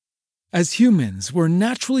As humans, we're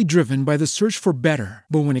naturally driven by the search for better.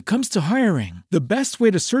 But when it comes to hiring, the best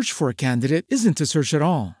way to search for a candidate isn't to search at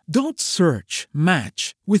all. Don't search,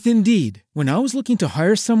 match with Indeed. When I was looking to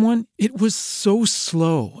hire someone, it was so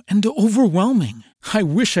slow and overwhelming. I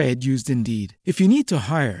wish I had used Indeed. If you need to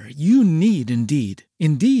hire, you need Indeed.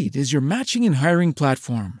 Indeed is your matching and hiring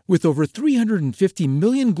platform with over 350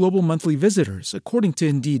 million global monthly visitors, according to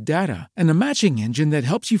Indeed data, and a matching engine that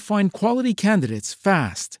helps you find quality candidates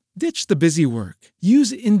fast. Ditch the busy work.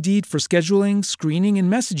 Use Indeed for scheduling, screening,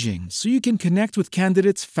 and messaging so you can connect with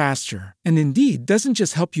candidates faster. And Indeed doesn't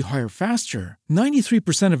just help you hire faster.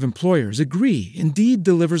 93% of employers agree Indeed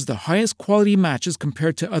delivers the highest quality matches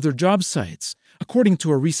compared to other job sites, according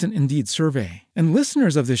to a recent Indeed survey. And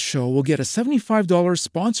listeners of this show will get a $75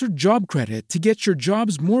 sponsored job credit to get your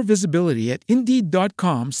jobs more visibility at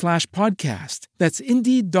Indeed.com/podcast. That's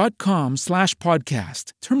Indeed.com/podcast.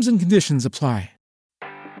 Terms and conditions apply.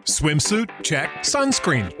 Swimsuit? Check.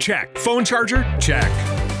 Sunscreen? Check. Phone charger? Check.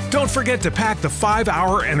 Don't forget to pack the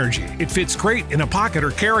 5-Hour Energy. It fits great in a pocket or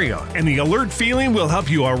carry-on, and the alert feeling will help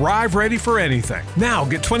you arrive ready for anything. Now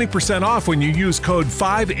get 20% off when you use code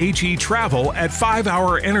 5HETRAVEL at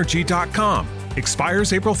 5hourenergy.com.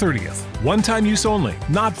 Expires April 30th. One-time use only.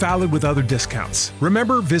 Not valid with other discounts.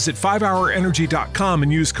 Remember, visit 5hourenergy.com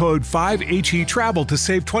and use code 5HETRAVEL to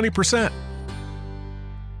save 20%.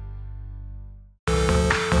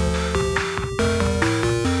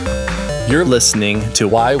 You're listening to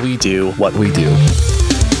Why We Do What We Do.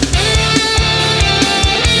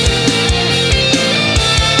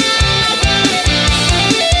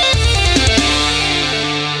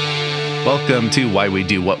 Welcome to Why We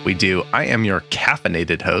Do What We Do. I am your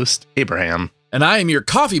caffeinated host, Abraham. And I am your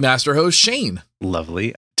coffee master host, Shane.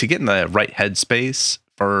 Lovely. To get in the right headspace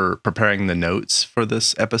for preparing the notes for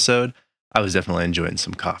this episode, I was definitely enjoying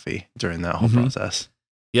some coffee during that whole process.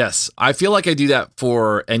 Yes, I feel like I do that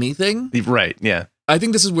for anything. Right, yeah. I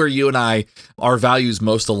think this is where you and I, our values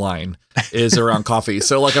most align, is around coffee.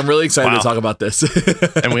 So, like, I'm really excited to talk about this.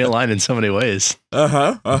 And we align in so many ways.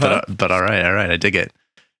 But all right, I dig it.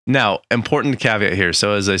 Now, important caveat here.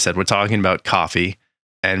 So, as I said, we're talking about coffee.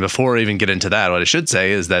 And before I even get into that, what I should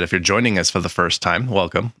say is that if you're joining us for the first time,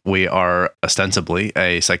 welcome. We are ostensibly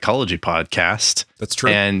a psychology podcast. That's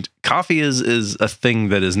true. And coffee is a thing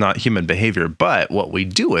that is not human behavior, but what we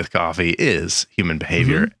do with coffee is human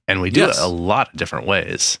behavior, and we do it a lot of different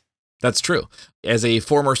ways. That's true. As a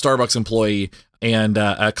former Starbucks employee and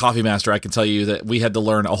a coffee master, I can tell you that we had to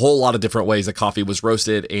learn a whole lot of different ways that coffee was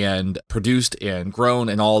roasted and produced and grown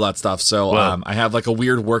and all that stuff. So I have like a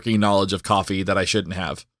weird working knowledge of coffee that I shouldn't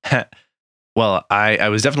have. Well, I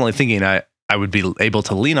was definitely thinking I would be able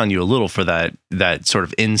to lean on you a little for that sort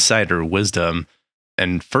of insider wisdom.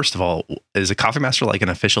 And first of all, is a coffee master like an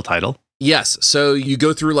official title? Yes. So you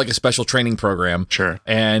go through like a special training program. Sure.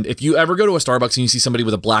 And if you ever go to a Starbucks and you see somebody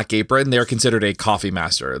with a black apron, they're considered a coffee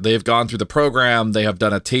master. They've gone through the program. They have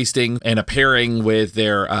done a tasting and a pairing with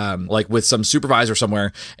their, like with some supervisor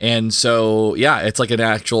somewhere. And so, yeah, it's like an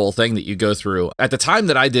actual thing that you go through. At the time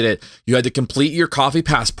that I did it, you had to complete your coffee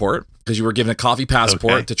passport, because you were given a coffee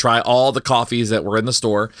passport to try all the coffees that were in the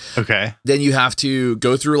store. Okay. Then you have to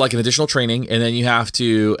go through like an additional training, and then you have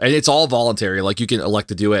to, and it's all voluntary, like you can elect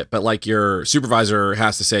to do it, but like your supervisor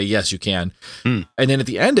has to say, yes, you can. And then at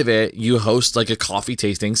the end of it, you host like a coffee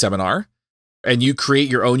tasting seminar, and you create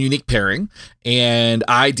your own unique pairing. And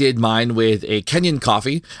I did mine with a Kenyan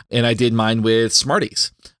coffee, and I did mine with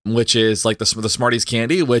Smarties, which is like the Smarties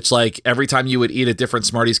candy, which like every time you would eat a different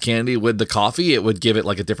Smarties candy with the coffee, it would give it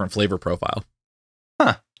like a different flavor profile.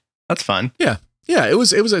 Huh. That's fun. Yeah. Yeah. It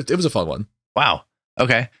was a fun one. Wow.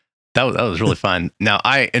 Okay. That was really fun. Now,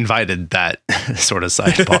 I invited that sort of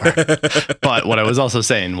sidebar. But what I was also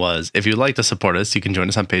saying was, if you'd like to support us, you can join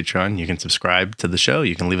us on Patreon. You can subscribe to the show.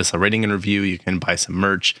 You can leave us a rating and review. You can buy some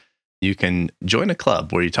merch. You can join a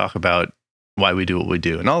club where you talk about why we do what we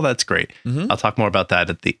do. And all that's great. I'll talk more about that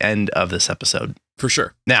at the end of this episode. For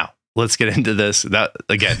sure. Now, let's get into this. That,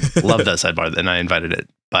 again, love that sidebar, and I invited it.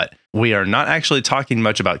 But we are not actually talking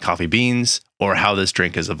much about coffee beans or how this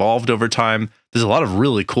drink has evolved over time. There's a lot of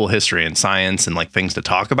really cool history and science and like things to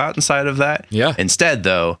talk about inside of that. Yeah. Instead,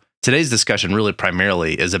 though, today's discussion really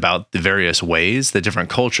primarily is about the various ways that different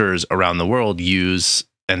cultures around the world use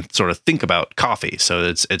and sort of think about coffee. So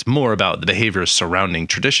it's more about the behaviors surrounding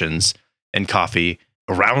traditions and coffee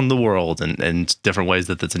around the world and different ways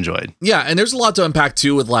that that's enjoyed. Yeah, and there's a lot to unpack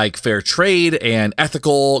too with like fair trade and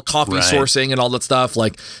ethical coffee sourcing and all that stuff.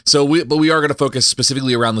 Like, so we are going to focus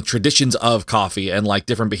specifically around the traditions of coffee and like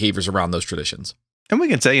different behaviors around those traditions. And we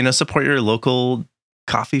can say, support your local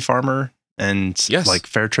coffee farmer and Yes. like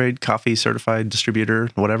fair trade coffee certified distributor,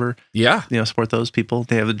 whatever. Yeah. Support those people.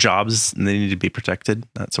 They have jobs and they need to be protected,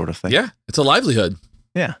 that sort of thing. Yeah. It's a livelihood.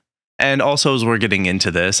 Yeah. And also, as we're getting into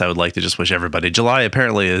this, I would like to just wish everybody, July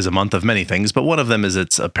apparently is a month of many things, but one of them is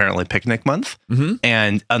it's apparently picnic month. Mm-hmm.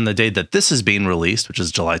 And on the day that this is being released, which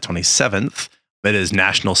is July 27th, it is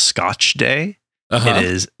National Scotch Day. Uh-huh. It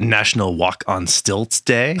is National Walk on Stilts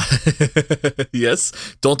Day. Yes.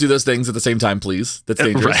 Don't do those things at the same time, please. That's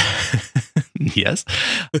dangerous. Right. Yes.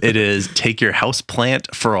 It is Take Your House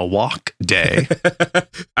Plant for a Walk Day.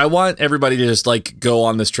 I want everybody to just like go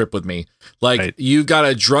on this trip with me. Like Right. you've got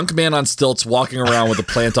a drunk man on stilts walking around with a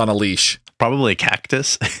plant on a leash. Probably a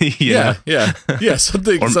cactus. Yeah.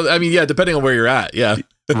 Something. I mean, yeah, depending on where you're at. Yeah.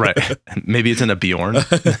 Right. Maybe it's in a Bjorn.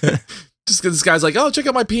 Just because this guy's like, oh, check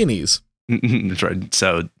out my peonies. That's right.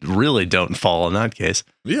 So really don't fall in that case.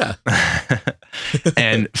 Yeah.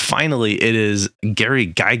 And finally, it is Gary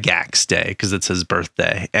Gygax Day because it's his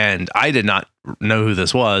birthday. And I did not know who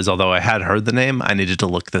this was, although I had heard the name. I needed to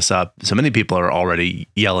look this up. So many people are already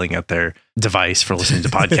yelling at their device for listening to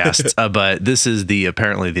podcasts. But this is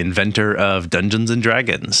apparently the inventor of Dungeons and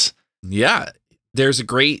Dragons. Yeah. There's a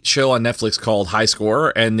great show on Netflix called High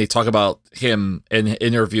Score, and they talk about him and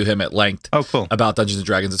interview him at length Oh, cool. about Dungeons and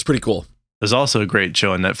Dragons. It's pretty cool. There's also a great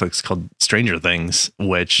show on Netflix called Stranger Things,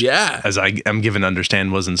 which, Yeah. as I am given to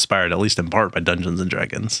understand, was inspired, at least in part, by Dungeons and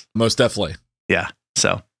Dragons. Most definitely. Yeah.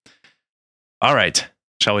 So, all right.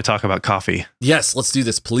 Shall we talk about coffee? Yes, let's do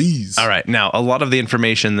this, please. All right. Now, a lot of the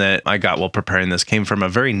information that I got while preparing this came from a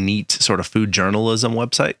very neat sort of food journalism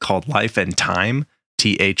website called Life and Time,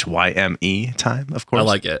 THYME, time, of course. I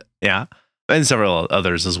like it. Yeah. And several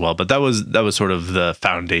others as well. But that was sort of the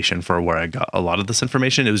foundation for where I got a lot of this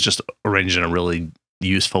information. It was just arranged in a really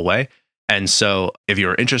useful way. And so if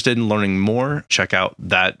you're interested in learning more, check out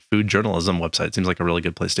that food journalism website. Seems like a really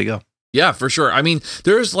good place to go. Yeah, for sure. I mean,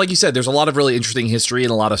 there's, like you said, there's a lot of really interesting history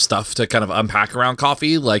and a lot of stuff to kind of unpack around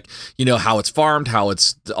coffee, like, how it's farmed, how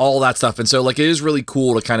it's all that stuff. And so, like, it is really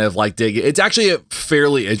cool to kind of like dig. It's actually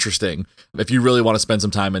fairly interesting if you really want to spend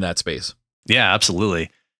some time in that space. Yeah, absolutely.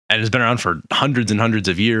 And it's been around for hundreds and hundreds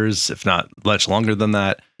of years, if not much longer than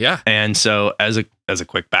that. Yeah. And so as a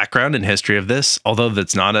quick background and history of this, although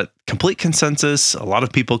that's not a complete consensus, a lot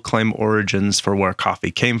of people claim origins for where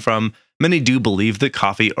coffee came from. Many do believe that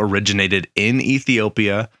coffee originated in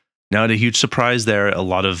Ethiopia. Not a huge surprise there. A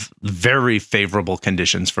lot of very favorable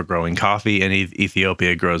conditions for growing coffee, and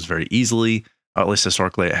Ethiopia grows very easily, or at least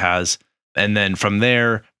historically it has. And then from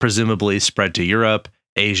there, presumably spread to Europe,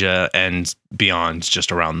 Asia, and beyond,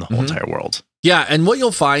 just around the whole entire world. Yeah, and what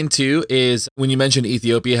you'll find too is when you mention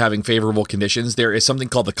Ethiopia having favorable conditions, there is something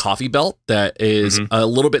called the coffee belt that is a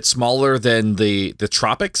little bit smaller than the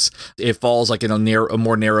tropics. It falls like in a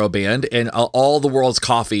more narrow band, and all the world's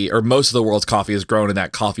coffee, or most of the world's coffee, is grown in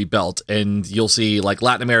that coffee belt. And you'll see like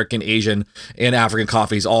Latin American, Asian, and African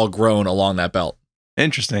coffees all grown along that belt.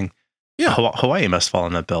 Interesting. Yeah. Hawaii must fall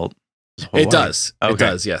in that belt. It does. Okay. It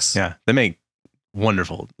does, yes. Yeah, they make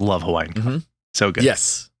wonderful. Love Hawaiian coffee. So good.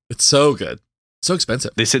 Yes, it's so good. So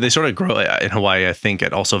expensive. They say they sort of grow in Hawaii, I think,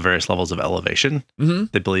 at also various levels of elevation. Mm-hmm.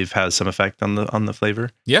 They believe has some effect on the flavor.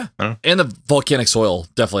 Yeah. And the volcanic soil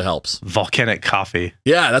definitely helps. Volcanic coffee.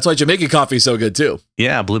 Yeah, that's why Jamaican coffee is so good too.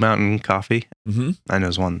 Yeah, Blue Mountain Coffee. Mm-hmm. I know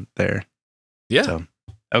there's one there. Yeah. So,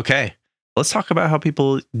 okay. Let's talk about how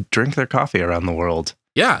people drink their coffee around the world.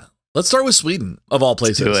 Yeah. Let's start with Sweden, of all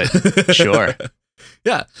places. Let's do it. Sure.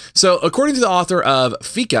 Yeah. So according to the author of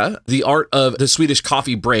Fika, The Art of the Swedish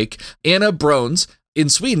Coffee Break, Anna Brones, in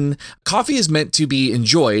Sweden, coffee is meant to be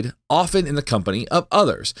enjoyed often in the company of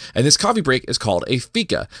others. And this coffee break is called a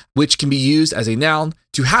fika, which can be used as a noun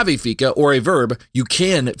to have a fika, or a verb, you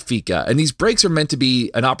can fika. And these breaks are meant to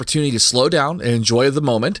be an opportunity to slow down and enjoy the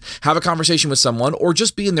moment, have a conversation with someone, or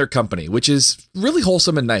just be in their company, which is really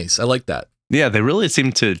wholesome and nice. I like that. Yeah, they really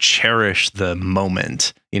seem to cherish the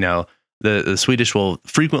moment. The Swedish will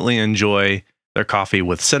frequently enjoy their coffee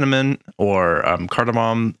with cinnamon or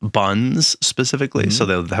cardamom buns specifically. So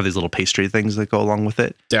they'll have these little pastry things that go along with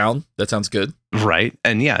it. Down. That sounds good. Right.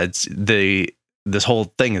 And yeah, this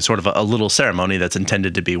whole thing is sort of a little ceremony that's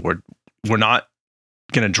intended to be we're not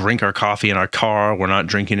going to drink our coffee in our car. We're not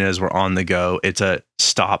drinking it as we're on the go. It's a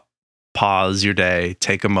stop, pause your day,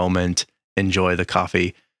 take a moment, enjoy the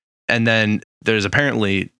coffee. And then there's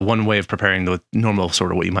apparently one way of preparing the normal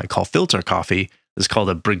sort of what you might call filter coffee. It's called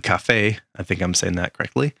a brig café. I think I'm saying that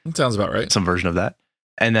correctly. That sounds about right. Some version of that.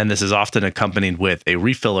 And then this is often accompanied with a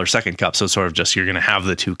refill or second cup. So it's sort of just, you're going to have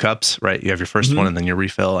the two cups, right? You have your first one and then your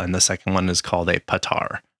refill. And the second one is called a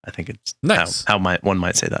patar. I think it's nice. how one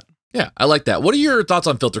might say that. Yeah, I like that. What are your thoughts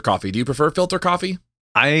on filter coffee? Do you prefer filter coffee?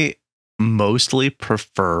 I mostly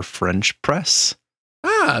prefer French press.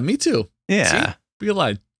 Me too. Yeah. See? Be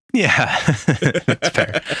aligned. Yeah, that's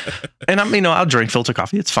fair. And I'll drink filter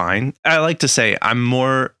coffee. It's fine. I like to say I'm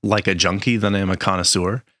more like a junkie than I am a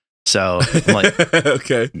connoisseur. So like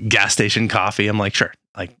okay, gas station coffee, I'm like, sure.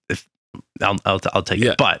 Like if I'll take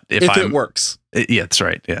it. But if it works. Yeah, that's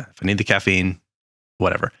right. Yeah. If I need the caffeine,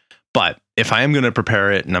 whatever. But if I am going to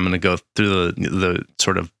prepare it and I'm going to go through the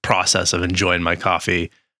sort of process of enjoying my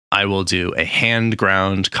coffee, I will do a hand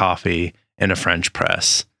ground coffee in a French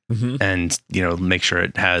press. And, make sure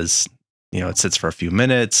it has, it sits for a few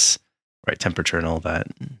minutes, right temperature and all that.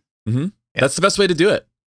 Yeah. That's the best way to do it.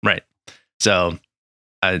 Right. So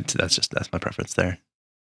that's my preference there.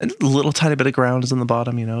 And a little tiny bit of grounds on the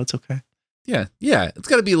bottom, it's okay. Yeah. Yeah. It's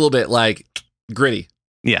got to be a little bit like gritty.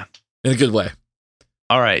 Yeah. In a good way.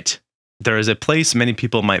 All right. There is a place many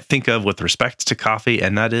people might think of with respect to coffee,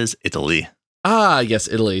 and that is Italy. Ah, yes,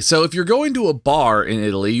 Italy. So if you're going to a bar in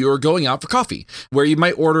Italy, you're going out for coffee, where you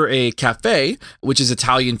might order a cafe, which is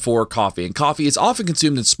Italian for coffee. And coffee is often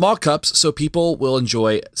consumed in small cups, so people will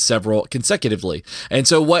enjoy several consecutively. And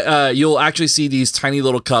so what you'll actually see these tiny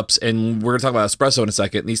little cups, and we're going to talk about espresso in a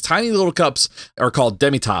second. These tiny little cups are called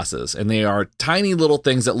demitasses, and they are tiny little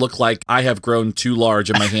things that look like I have grown too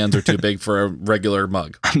large and my hands are too big for a regular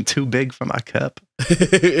mug. I'm too big for my cup.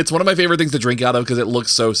 It's one of my favorite things to drink out of because it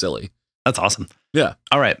looks so silly. That's awesome. Yeah.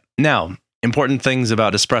 All right. Now, important things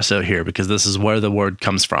about espresso here, because this is where the word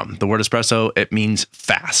comes from. The word espresso, it means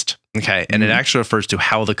fast. Okay. And it actually refers to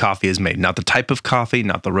how the coffee is made, not the type of coffee,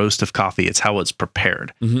 not the roast of coffee. It's how it's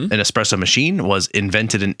prepared. An espresso machine was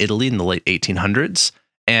invented in Italy in the late 1800s.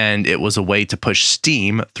 And it was a way to push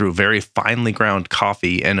steam through very finely ground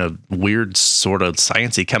coffee in a weird sort of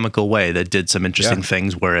sciencey chemical way that did some interesting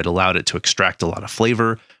things where it allowed it to extract a lot of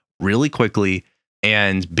flavor really quickly.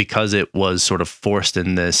 And because it was sort of forced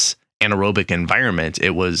in this anaerobic environment,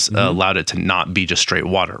 it was allowed it to not be just straight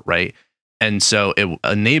water, right? And so it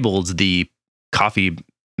enabled the coffee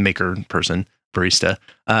maker person, barista.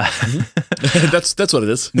 That's what it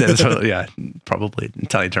is. Yeah, probably an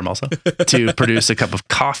Italian term also, to produce a cup of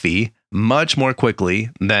coffee much more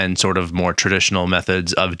quickly than sort of more traditional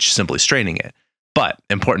methods of simply straining it. But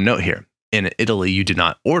important note here. In Italy, you do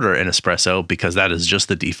not order an espresso because that is just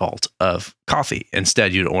the default of coffee.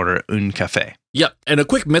 Instead, you'd order un café. Yep. And a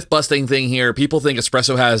quick myth busting thing here. People think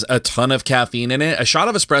espresso has a ton of caffeine in it. A shot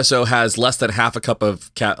of espresso has less than half a cup of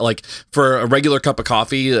like for a regular cup of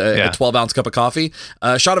coffee, a 12-ounce cup of coffee,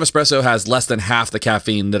 a shot of espresso has less than half the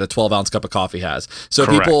caffeine that a 12-ounce cup of coffee has. So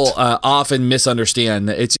Correct. People often misunderstand.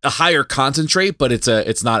 It's a higher concentrate, but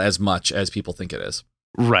it's not as much as people think it is.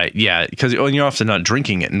 Right. Yeah. Because you're often not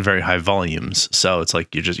drinking it in very high volumes. So it's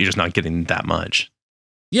like you're just not getting that much.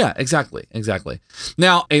 Yeah, exactly.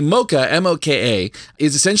 Now, a mocha, M-O-K-A,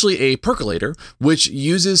 is essentially a percolator, which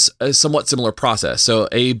uses a somewhat similar process. So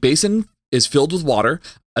a basin is filled with water.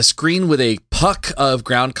 A screen with a puck of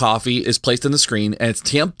ground coffee is placed on the screen and it's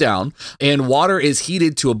tamped down, and water is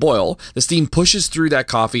heated to a boil. The steam pushes through that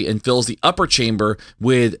coffee and fills the upper chamber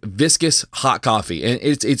with viscous hot coffee. And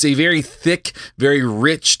it's a very thick, very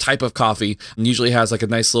rich type of coffee, and usually has like a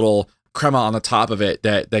nice little crema on the top of it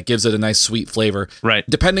that gives it a nice sweet flavor. Right.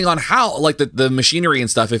 Depending on how, like the machinery and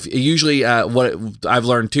stuff, if usually what I've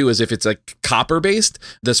learned too is if it's like copper based,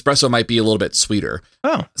 the espresso might be a little bit sweeter.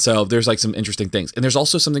 Oh. So there's like some interesting things. And there's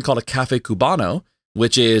also something called a cafe cubano,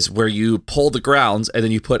 which is where you pull the grounds and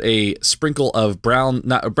then you put a sprinkle of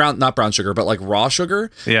not brown sugar, but like raw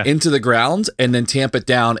sugar into the grounds and then tamp it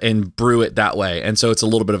down and brew it that way. And so it's a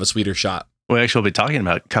little bit of a sweeter shot. We actually will be talking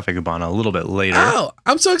about Cafe Cubano a little bit later. Oh,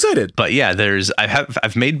 I'm so excited. But yeah,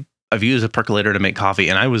 I've used a percolator to make coffee,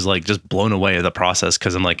 and I was like just blown away at the process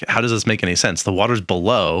because I'm like, how does this make any sense? The water's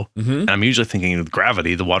below, and I'm usually thinking with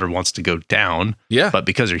gravity, the water wants to go down. Yeah. But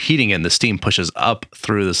because you're heating it, the steam pushes up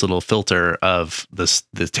through this little filter of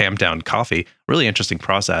the tamped down coffee. Really interesting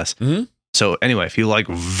process. So anyway, if you like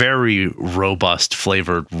very robust,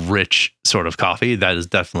 flavored, rich sort of coffee, that is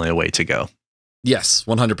definitely a way to go. Yes,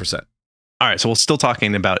 100%. All right, so we're still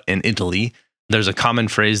talking about in Italy. There's a common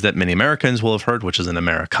phrase that many Americans will have heard, which is an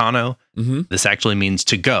Americano. This actually means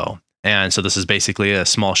to go. And so this is basically a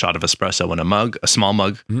small shot of espresso in a small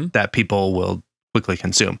mug that people will quickly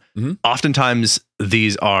consume. Oftentimes,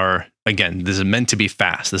 these are, again, this is meant to be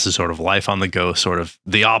fast. This is sort of life on the go, sort of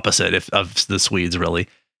the opposite of the Swedes, really.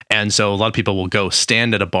 And so a lot of people will go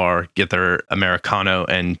stand at a bar, get their Americano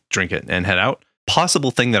and drink it and head out. Possible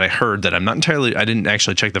thing that I heard that I didn't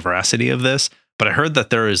actually check the veracity of this, but I heard that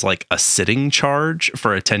there is like a sitting charge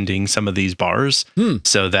for attending some of these bars,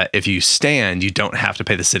 so that if you stand, you don't have to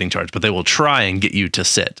pay the sitting charge, but they will try and get you to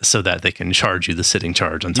sit so that they can charge you the sitting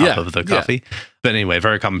charge on top of the coffee. But anyway,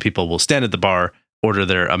 very common people will stand at the bar, order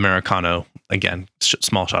their Americano, again,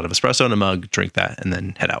 small shot of espresso in a mug, drink that, and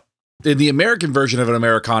then head out. The American version of an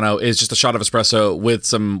Americano is just a shot of espresso with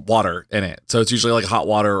some water in it. So it's usually like hot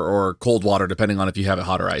water or cold water, depending on if you have it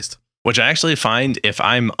hot or iced. Which I actually find, if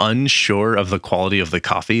I'm unsure of the quality of the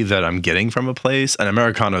coffee that I'm getting from a place, an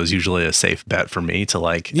Americano is usually a safe bet for me to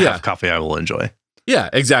have coffee I will enjoy. Yeah,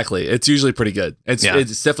 exactly. It's usually pretty good. It's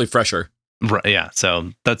definitely fresher. Right. Yeah. So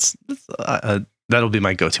that'll be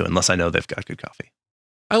my go-to unless I know they've got good coffee.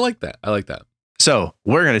 I like that. So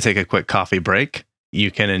we're going to take a quick coffee break. You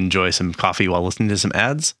can enjoy some coffee while listening to some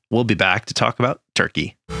ads. We'll be back to talk about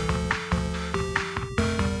turkey.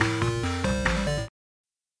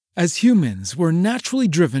 As humans, we're naturally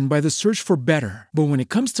driven by the search for better. But when it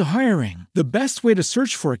comes to hiring, the best way to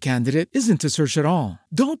search for a candidate isn't to search at all.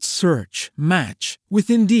 Don't search, match with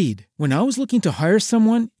Indeed. When I was looking to hire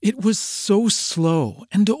someone, it was so slow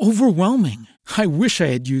and overwhelming. I wish I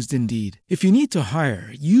had used Indeed. If you need to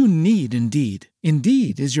hire, you need Indeed.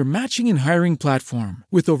 Indeed is your matching and hiring platform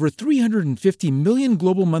with over 350 million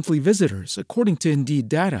global monthly visitors, according to Indeed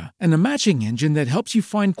data, and a matching engine that helps you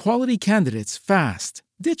find quality candidates fast.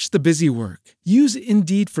 Ditch the busy work. Use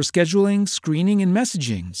Indeed for scheduling, screening, and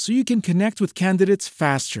messaging so you can connect with candidates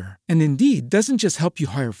faster. And Indeed doesn't just help you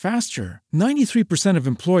hire faster. 93% of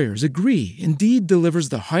employers agree Indeed delivers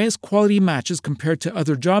the highest quality matches compared to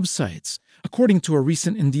other job sites, according to a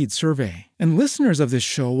recent Indeed survey. And listeners of this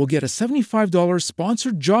show will get a $75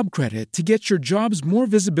 sponsored job credit to get your jobs more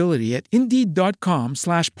visibility at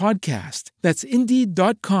Indeed.com/podcast. That's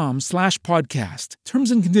Indeed.com/podcast.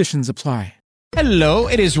 Terms and conditions apply. Hello,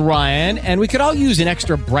 it is Ryan, and we could all use an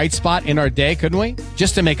extra bright spot in our day, couldn't we?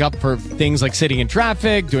 Just to make up for things like sitting in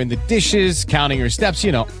traffic, doing the dishes, counting your steps,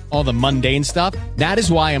 all the mundane stuff. That is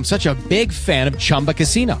why I'm such a big fan of Chumba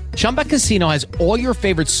Casino. Chumba Casino has all your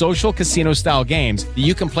favorite social casino-style games that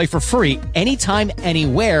you can play for free anytime,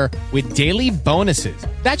 anywhere with daily bonuses.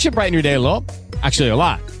 That should brighten your day a little. Actually, a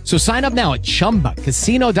lot. So sign up now at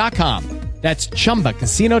ChumbaCasino.com. That's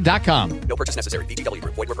ChumbaCasino.com. No purchase necessary. VGW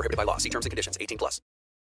Group. Void where prohibited by law. See terms and conditions. 18+.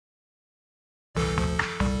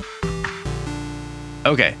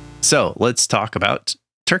 Okay, so let's talk about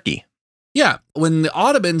turkey. Yeah, when the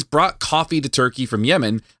Ottomans brought coffee to Turkey from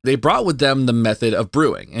Yemen, they brought with them the method of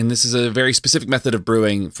brewing. And this is a very specific method of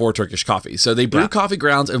brewing for Turkish coffee. So they brew coffee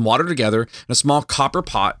grounds and water together in a small copper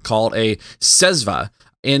pot called a sezva.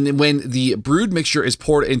 And when the brewed mixture is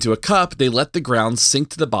poured into a cup, they let the grounds sink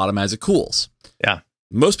to the bottom as it cools. Yeah.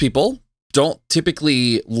 Most people don't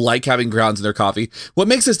typically like having grounds in their coffee. What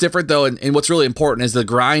makes this different, though, and what's really important is the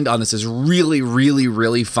grind on this is really, really,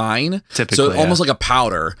 really fine. Typically, so almost like a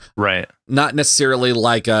powder. Right. Not necessarily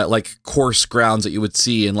like coarse grounds that you would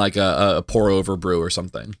see in like a pour-over brew or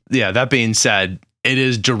something. Yeah, that being said, it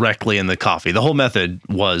is directly in the coffee. The whole method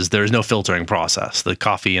was there's no filtering process. The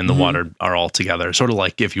coffee and the water are all together, sort of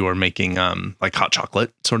like if you were making like hot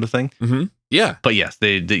chocolate sort of thing. Mm-hmm. Yeah. But yes,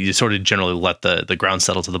 they sort of generally let the ground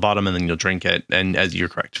settle to the bottom and then you'll drink it. And as you're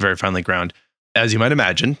correct, very finely ground. As you might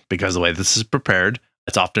imagine, because the way this is prepared,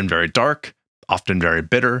 it's often very dark, often very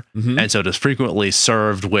bitter. Mm-hmm. And so it is frequently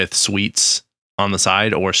served with sweets on the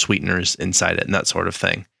side or sweeteners inside it and that sort of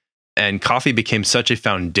thing. And coffee became such a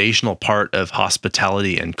foundational part of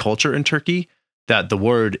hospitality and culture in Turkey that the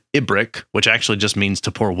word ibrik, which actually just means to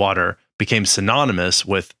pour water, became synonymous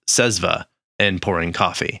with sezva in pouring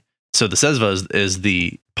coffee. So the sezva is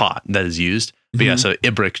the pot that is used. But yeah, so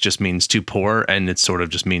ibrik just means to pour, and it sort of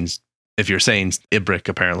just means, if you're saying ibrik,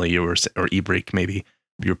 apparently or ibrik, maybe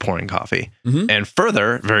you're pouring coffee. And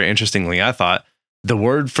further, very interestingly, I thought the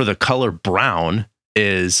word for the color brown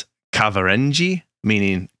is kahverengi,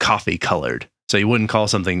 meaning coffee colored. So you wouldn't call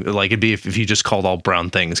something like it'd be if you just called all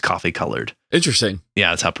brown things coffee colored. Interesting.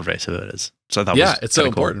 Yeah, that's how pervasive it is. So I thought it's so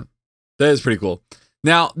important. That is pretty cool.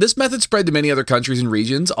 Now, this method spread to many other countries and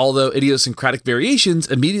regions, although idiosyncratic variations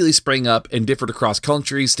immediately sprang up and differed across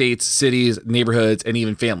countries, states, cities, neighborhoods, and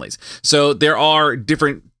even families. So there are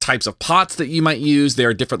different types of pots that you might use. There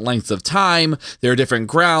are different lengths of time. There are different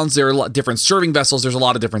grounds. There are different serving vessels. There's a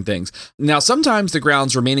lot of different things. Now, sometimes the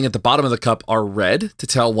grounds remaining at the bottom of the cup are red to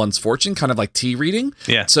tell one's fortune, kind of like tea reading.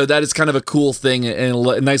 Yeah. So that is kind of a cool thing and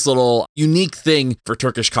a nice little unique thing for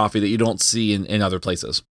Turkish coffee that you don't see in other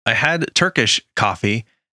places. I had Turkish coffee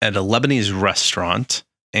at a Lebanese restaurant,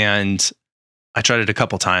 and I tried it a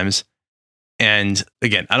couple times. And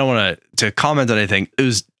again, I don't want to comment on anything. It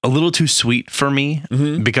was a little too sweet for me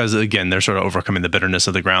because, again, they're sort of overcoming the bitterness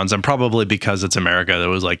of the grounds. And probably because it's America, that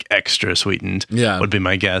was like extra sweetened, would be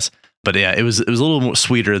my guess. But yeah, it was a little more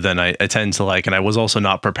sweeter than I tend to like. And I was also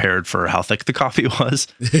not prepared for how thick the coffee was.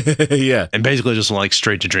 Yeah. And basically just like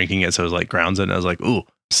straight to drinking it. So it was like grounds in it. I was like, ooh.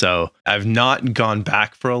 So I've not gone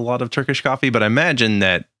back for a lot of Turkish coffee, but I imagine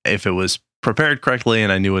that if it was prepared correctly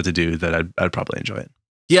and I knew what to do, that I'd probably enjoy it.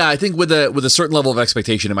 Yeah, I think with a certain level of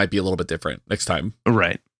expectation, it might be a little bit different next time.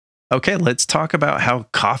 Right. Okay, let's talk about how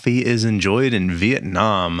coffee is enjoyed in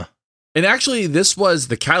Vietnam. And actually, this was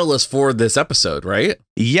the catalyst for this episode, right?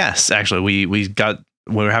 Yes, actually, we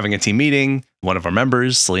were having a team meeting. One of our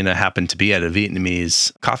members, Selena, happened to be at a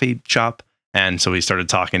Vietnamese coffee shop. And so we started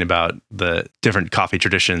talking about the different coffee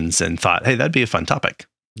traditions and thought, hey, that'd be a fun topic.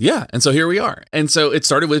 Yeah. And so here we are. And so it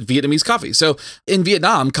started with Vietnamese coffee. So in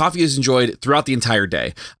Vietnam, coffee is enjoyed throughout the entire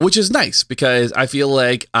day, which is nice because I feel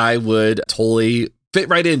like I would totally fit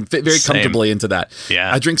very comfortably into that.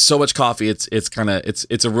 Yeah. I drink so much coffee. It's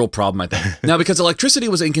a real problem, I think. Now, because electricity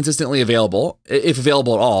was inconsistently available, if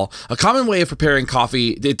available at all, a common way of preparing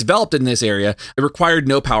coffee, it developed in this area, it required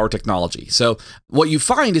no power technology. So what you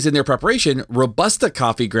find is in their preparation, Robusta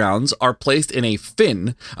coffee grounds are placed in a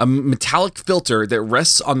fin, a metallic filter that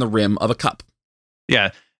rests on the rim of a cup.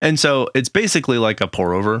 Yeah. And so it's basically like a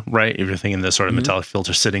pour over, right? If you're thinking this sort of metallic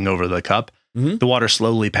filter sitting over the cup. The water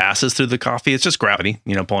slowly passes through the coffee. It's just gravity,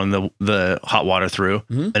 pulling the hot water through,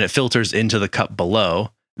 and it filters into the cup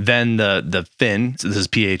below. Then the fin, so this is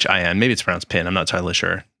PHIN, maybe it's pronounced pin. I'm not entirely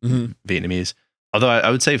sure. Vietnamese. Although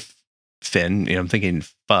I would say fin, I'm thinking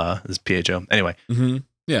pho is PHO. Anyway.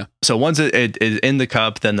 Yeah. So once it is in the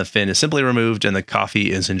cup, then the fin is simply removed and the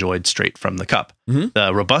coffee is enjoyed straight from the cup.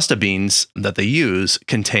 The Robusta beans that they use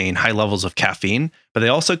contain high levels of caffeine, but they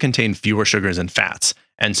also contain fewer sugars and fats.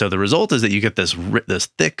 And so the result is that you get this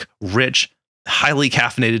thick, rich, highly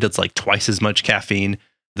caffeinated, it's like twice as much caffeine,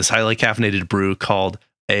 this highly caffeinated brew called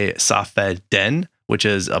a Safed Den, which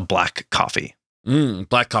is a black coffee.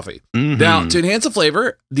 Black coffee. Now, to enhance the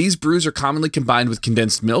flavor, these brews are commonly combined with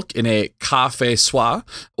condensed milk in a café soie,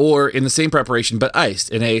 or in the same preparation but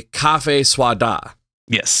iced in a café soda.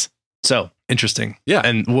 Yes. So interesting. Yeah.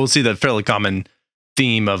 And we'll see the fairly common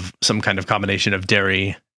theme of some kind of combination of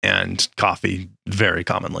dairy and coffee very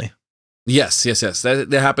commonly. Yes. That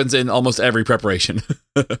happens in almost every preparation.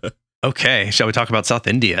 Okay. Shall we talk about South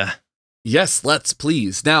India? Yes, let's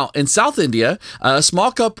please. Now, in South India, a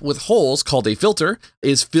small cup with holes called a filter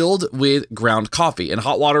is filled with ground coffee, and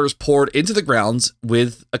hot water is poured into the grounds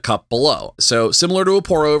with a cup below. So similar to a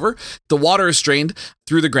pour over, the water is strained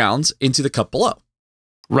through the grounds into the cup below.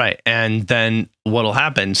 Right. And then what'll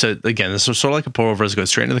happen, so again, this is sort of like a pour over, it goes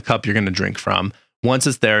straight into the cup you're going to drink from. Once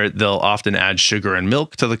it's there, they'll often add sugar and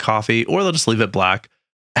milk to the coffee, or they'll just leave it black,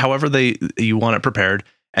 however you want it prepared.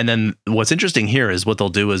 And then what's interesting here is what they'll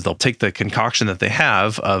do is they'll take the concoction that they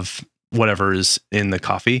have of whatever is in the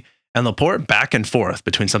coffee, and they'll pour it back and forth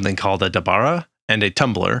between something called a dabara and a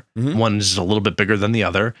tumbler. One is just a little bit bigger than the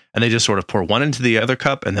other, and they just sort of pour one into the other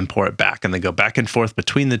cup and then pour it back, and they go back and forth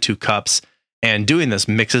between the two cups. And doing this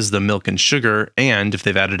mixes the milk and sugar, and if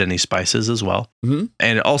they've added any spices as well. And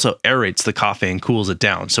it also aerates the coffee and cools it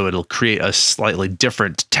down. So it'll create a slightly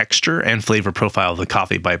different texture and flavor profile of the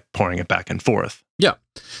coffee by pouring it back and forth. Yeah.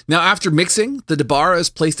 Now, after mixing, the dabara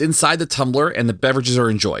is placed inside the tumbler and the beverages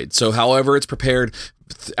are enjoyed. So however it's prepared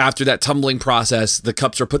after that tumbling process, the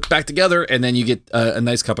cups are put back together and then you get a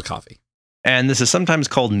nice cup of coffee. And this is sometimes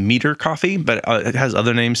called meter coffee, but it has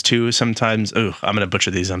other names too. Sometimes, I'm going to butcher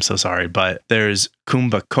these, I'm so sorry. But there's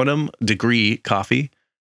Kumbakonam degree coffee,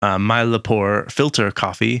 Mylapore filter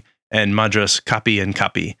coffee, and Madras Kapi and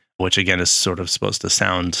Kapi, which again is sort of supposed to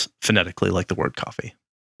sound phonetically like the word coffee.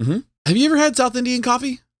 Have you ever had South Indian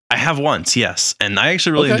coffee? I have once, yes. And I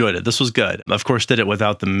actually really enjoyed it. This was good. Of course, did it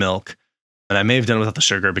without the milk. And I may have done it without the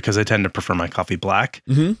sugar because I tend to prefer my coffee black.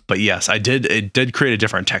 But yes, I did. It did create a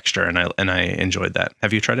different texture, and I enjoyed that.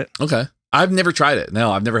 Have you tried it? Okay. I've never tried it.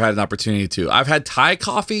 No, I've never had an opportunity to. I've had Thai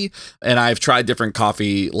coffee, and I've tried different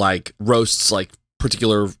coffee like roasts, like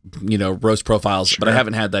particular, roast profiles, but I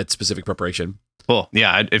haven't had that specific preparation. Cool.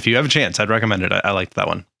 Yeah. If you have a chance, I'd recommend it. I liked that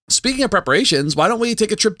one. Speaking of preparations, why don't we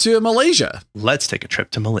take a trip to Malaysia? Let's take a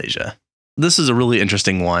trip to Malaysia. This is a really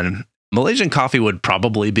interesting one. Malaysian coffee would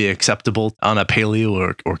probably be acceptable on a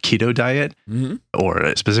paleo or keto diet,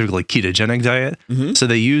 or specifically ketogenic diet. So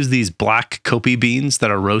they use these black kopi beans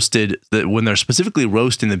that are roasted, that when they're specifically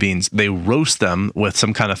roasting the beans, they roast them with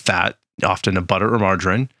some kind of fat, often a butter or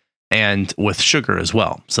margarine. and with sugar as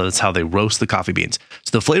well. So that's how they roast the coffee beans.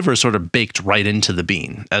 So the flavor is sort of baked right into the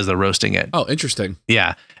bean as they're roasting it. Oh, interesting.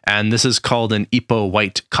 Yeah. And this is called an Ipoh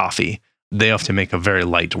white coffee. They have to make a very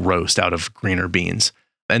light roast out of greener beans.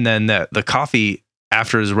 And then the coffee,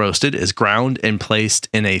 after it's roasted, is ground and placed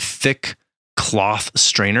in a thick cloth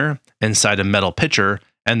strainer inside a metal pitcher,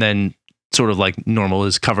 and then sort of like normal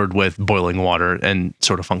is covered with boiling water and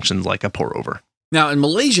sort of functions like a pour over. Now, in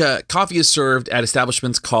Malaysia, coffee is served at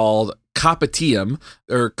establishments called Kopitiam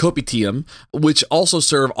or Kopitiam, which also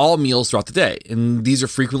serve all meals throughout the day. And these are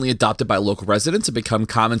frequently adopted by local residents and become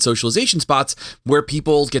common socialization spots where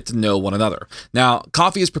people get to know one another. Now,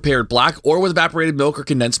 coffee is prepared black or with evaporated milk or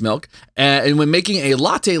condensed milk. And when making a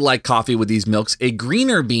latte-like coffee with these milks, a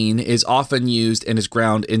greener bean is often used and is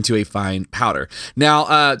ground into a fine powder.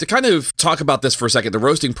 Now, to kind of talk about this for a second, the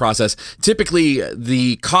roasting process, typically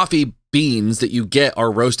the coffee beans that you get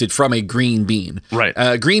are roasted from a green bean.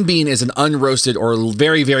 Right. Green bean is an unroasted or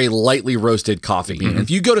very, very lightly roasted coffee bean. If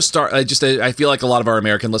you go to I feel like a lot of our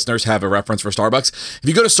American listeners have a reference for Starbucks. If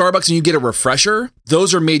you go to Starbucks and you get a refresher,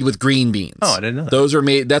 those are made with green beans. Oh, I didn't know that. Those are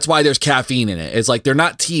made, that's why there's caffeine in it. It's like, they're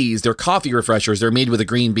not teas, they're coffee refreshers. They're made with a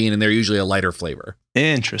green bean and they're usually a lighter flavor.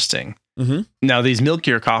 Interesting. Mm-hmm. Now, these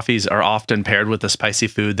milkier coffees are often paired with a spicy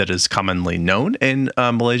food that is commonly known in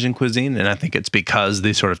Malaysian cuisine. And I think it's because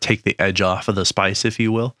they sort of take the edge off of the spice, if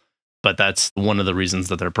you will. But that's one of the reasons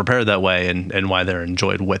that they're prepared that way and why they're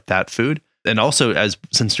enjoyed with that food. And also,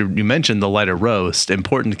 since you mentioned the lighter roast,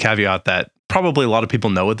 important caveat that probably a lot of people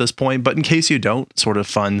know at this point, but in case you don't, sort of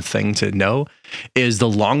fun thing to know is the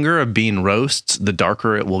longer a bean roasts, the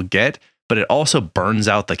darker it will get. But it also burns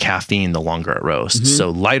out the caffeine the longer it roasts. Mm-hmm.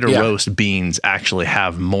 So lighter roast beans actually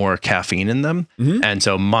have more caffeine in them. Mm-hmm. And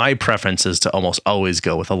so my preference is to almost always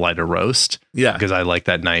go with a lighter roast. Yeah. Because I like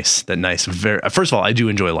that nice, very, first of all, I do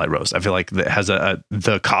enjoy light roast. I feel like it has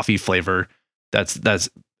the coffee flavor that's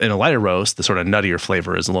in a lighter roast, the sort of nuttier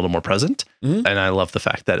flavor is a little more present. Mm-hmm. And I love the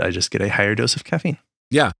fact that I just get a higher dose of caffeine.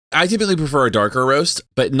 Yeah. I typically prefer a darker roast,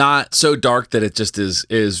 but not so dark that it just is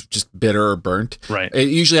just bitter or burnt. Right. It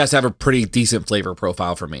usually has to have a pretty decent flavor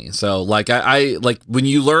profile for me. So like I like when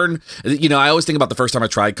you learn, I always think about the first time I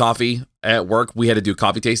tried coffee at work. We had to do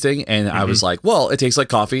coffee tasting and I was like, well, it tastes like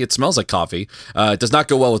coffee. It smells like coffee. It does not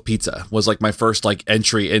go well with pizza was like my first like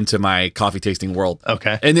entry into my coffee tasting world.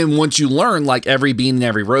 Okay. And then once you learn like every bean and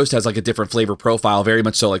every roast has like a different flavor profile, very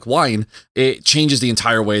much so like wine, it changes the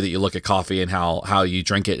entire way that you look at coffee and how you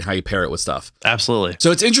drink it, how you pair it with stuff. Absolutely.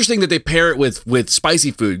 So it's interesting that they pair it with spicy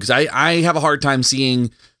food because I have a hard time seeing,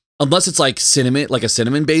 unless it's like cinnamon, like a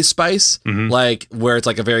cinnamon based spice, like where it's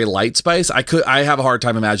like a very light spice. I have a hard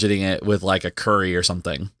time imagining it with like a curry or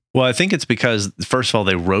something. Well, I think it's because first of all,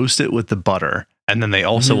 they roast it with the butter and then they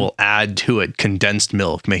also will add to it condensed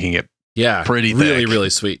milk, making it pretty thick. Really, really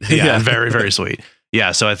sweet. Yeah, very, very sweet.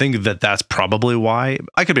 Yeah, so I think that's probably why.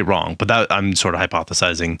 I could be wrong, but that I'm sort of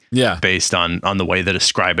hypothesizing based on the way they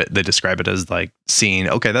describe it. They describe it as like seeing,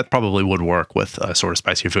 okay, that probably would work with sort of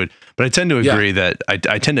spicy food. But I tend to agree that I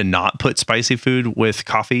tend to not put spicy food with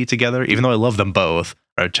coffee together, even though I love them both.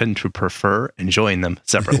 I tend to prefer enjoying them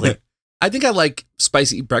separately. I think I like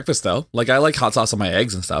spicy breakfast though. Like I like hot sauce on my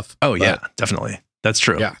eggs and stuff. Oh, yeah, definitely. That's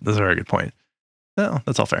true. Yeah. That's a very good point. No,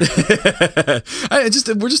 that's all fair.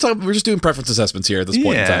 We're just doing preference assessments here at this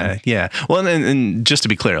point in time. Yeah. Well, and just to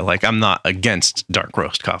be clear, like I'm not against dark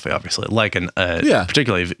roast coffee, obviously. Like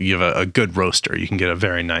particularly if you have a good roaster, you can get a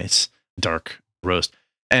very nice dark roast.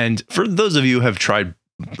 And for those of you who have tried,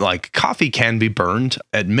 like coffee can be burned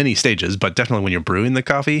at many stages, but definitely when you're brewing the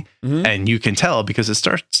coffee, and you can tell because it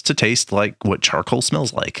starts to taste like what charcoal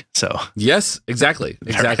smells like. So yes, exactly.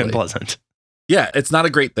 Very unpleasant. Yeah, it's not a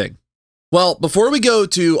great thing. Well, before we go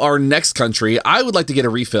to our next country, I would like to get a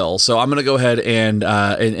refill. So I'm going to go ahead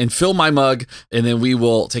and fill my mug, and then we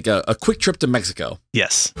will take a quick trip to Mexico.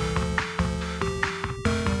 Yes.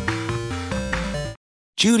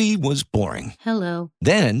 Judy was boring. Hello.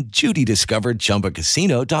 Then Judy discovered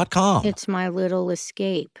ChumbaCasino.com. It's my little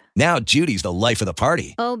escape. Now Judy's the life of the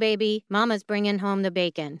party. Oh, baby, mama's bringing home the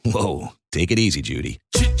bacon. Whoa, take it easy, Judy.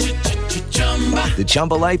 The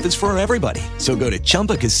Chumba life is for everybody. So go to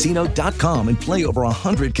ChumbaCasino.com and play over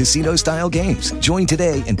 100 casino-style games. Join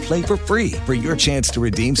today and play for free for your chance to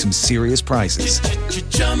redeem some serious prizes.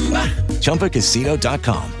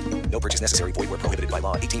 ChumbaCasino.com. No purchase necessary. Void where prohibited by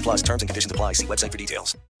law. 18+ terms and conditions apply. See website for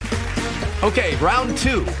details. Okay, round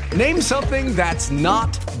two. Name something that's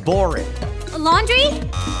not boring. A laundry?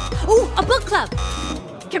 Ooh, a book club.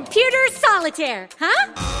 Computer solitaire,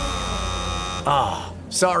 huh? Ah.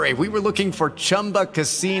 Sorry, we were looking for Chumba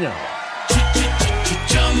Casino.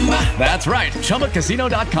 That's right.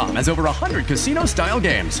 ChumbaCasino.com has over 100 casino-style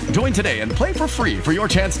games. Join today and play for free for your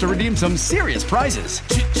chance to redeem some serious prizes.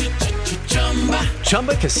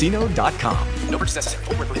 ChumbaCasino.com. No purchase necessary.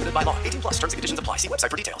 Void where prohibited by law. 18 plus. Terms and conditions apply. See website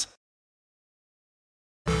for details.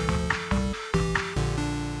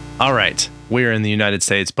 All right. We're in the United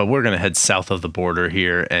States, but we're going to head south of the border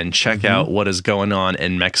here and check out what is going on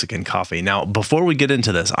in Mexican coffee. Now, before we get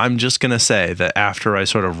into this, I'm just going to say that after I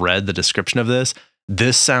sort of read the description of this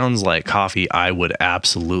sounds like coffee I would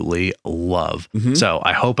absolutely love. So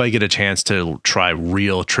I hope I get a chance to try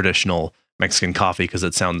real traditional Mexican coffee because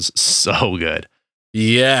it sounds so good.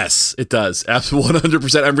 Yes, it does. Absolutely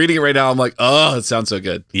 100%. I'm reading it right now. I'm like, oh, it sounds so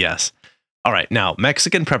good. Yes. All right. Now,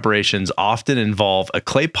 Mexican preparations often involve a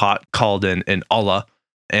clay pot called an olla,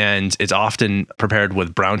 and it's often prepared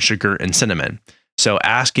with brown sugar and cinnamon. So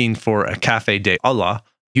asking for a café de olla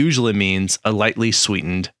usually means a lightly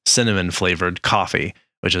sweetened cinnamon flavored coffee,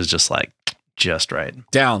 which is just right.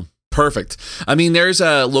 Down. Perfect. I mean, there's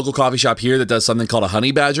a local coffee shop here that does something called a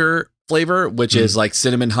honey badger flavor, which is like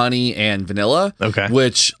cinnamon, honey, and vanilla. Okay.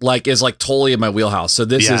 Which is totally in my wheelhouse. So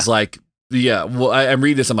this is well, I'm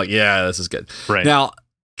reading this. I'm like, yeah, this is good. Right. Now,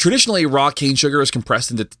 traditionally, raw cane sugar is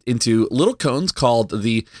compressed into little cones called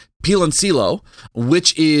the piloncillo,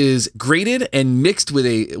 which is grated and mixed with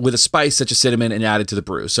a spice such as cinnamon and added to the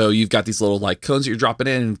brew. So you've got these little cones that you're dropping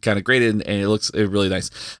in and kind of grated, and it looks really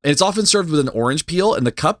nice. And it's often served with an orange peel in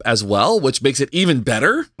the cup as well, which makes it even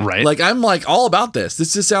better. Right. I'm all about this.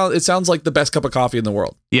 It sounds like the best cup of coffee in the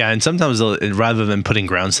world. Yeah, and sometimes rather than putting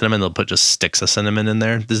ground cinnamon, they'll put just sticks of cinnamon in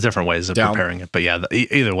there. There's different ways of preparing it, but yeah,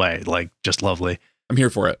 either way, just lovely. I'm here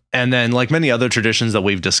for it. And then, like many other traditions that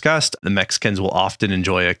we've discussed, the Mexicans will often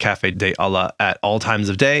enjoy a café de olla at all times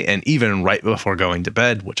of day and even right before going to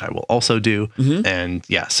bed, which I will also do. And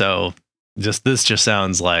yeah, so this just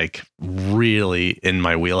sounds like really in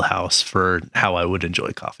my wheelhouse for how I would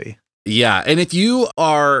enjoy coffee. Yeah, and if you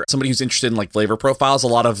are somebody who's interested in flavor profiles, a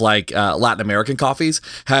lot of Latin American coffees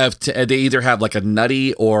they either have a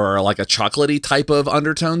nutty or a chocolatey type of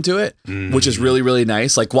undertone to it, which is really, really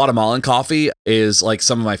nice. Like Guatemalan coffee is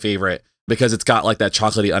some of my favorite because it's got that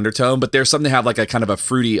chocolatey undertone, but there's some that have a kind of a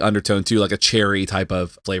fruity undertone too, like a cherry type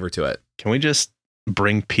of flavor to it. Can we just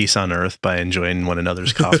bring peace on earth by enjoying one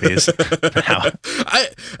another's coffees?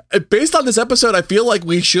 Based on this episode, I feel like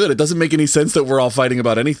we should. It doesn't make any sense that we're all fighting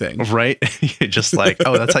about anything. Right? Just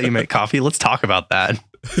oh, that's how you make coffee? Let's talk about that.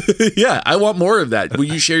 Yeah, I want more of that. Will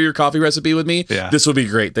you share your coffee recipe with me? Yeah. This would be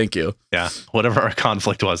great. Thank you. Yeah. Whatever our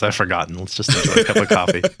conflict was, I've forgotten. Let's just enjoy a cup of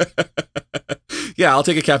coffee. Yeah, I'll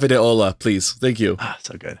take a café de olla, please. Thank you.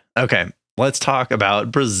 So good. Okay, let's talk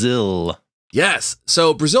about Brazil. Yes.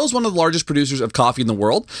 So Brazil is one of the largest producers of coffee in the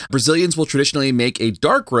world. Brazilians will traditionally make a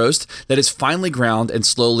dark roast that is finely ground and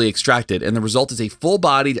slowly extracted, and the result is a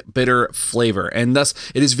full-bodied, bitter flavor. And thus,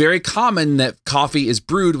 it is very common that coffee is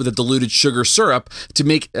brewed with a diluted sugar syrup to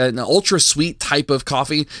make an ultra-sweet type of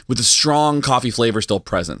coffee with a strong coffee flavor still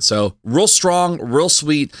present. So real strong, real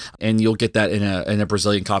sweet, and you'll get that in a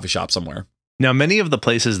Brazilian coffee shop somewhere. Now, many of the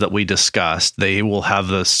places that we discussed, they will have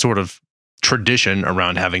this sort of tradition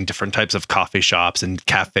around having different types of coffee shops and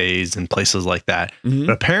cafes and places like that. But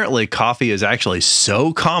apparently coffee is actually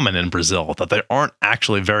so common in Brazil that there aren't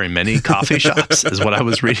actually very many coffee shops is what I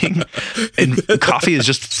was reading. And coffee is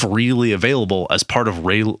just freely available as part of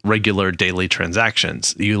regular daily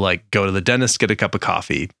transactions. You go to the dentist, get a cup of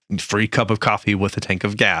coffee, free cup of coffee with a tank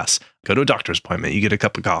of gas, go to a doctor's appointment, you get a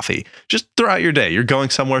cup of coffee. Just throughout your day, you're going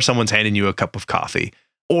somewhere, someone's handing you a cup of coffee.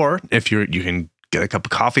 Or if you can get a cup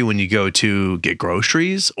of coffee when you go to get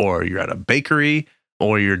groceries, or you're at a bakery,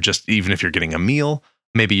 or you're just, even if you're getting a meal,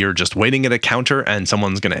 maybe you're just waiting at a counter and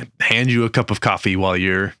someone's going to hand you a cup of coffee while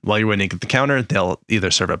you're waiting at the counter. They'll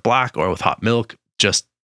either serve it black or with hot milk. Just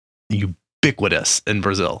ubiquitous in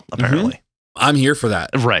Brazil, apparently. I'm here for that.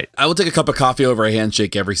 Right. I will take a cup of coffee over a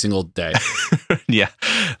handshake every single day. Yeah.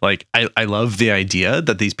 I love the idea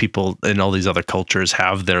that these people in all these other cultures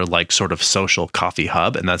have their sort of social coffee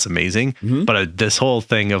hub, and that's amazing. But this whole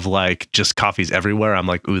thing of just coffee's everywhere, I'm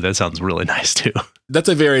like, ooh, that sounds really nice too. That's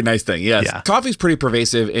a very nice thing. Yes. Yeah. Coffee's pretty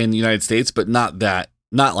pervasive in the United States, but not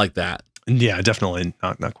like that. Yeah, definitely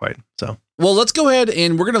not quite. So. Well, let's go ahead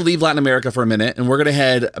and we're going to leave Latin America for a minute and we're going to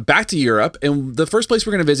head back to Europe. And the first place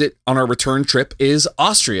we're going to visit on our return trip is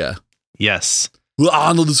Austria. Yes. Where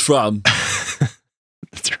Arnold is from.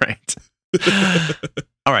 That's right.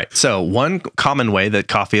 All right. So one common way that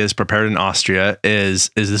coffee is prepared in Austria is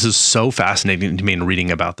this is so fascinating to me in reading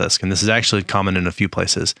about this. And this is actually common in a few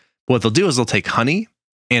places. What they'll do is they'll take honey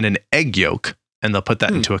and an egg yolk and they'll put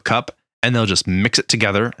that into a cup and they'll just mix it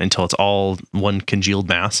together until it's all one congealed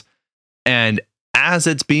mass. And as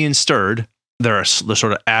it's being stirred, they're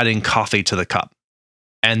sort of adding coffee to the cup.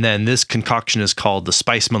 And then this concoction is called the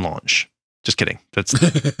spice melange. Just kidding.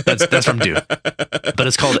 That's from Dune. But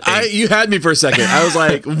it's called. You had me for a second. I was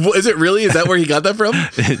like, is it really? Is that where he got that from?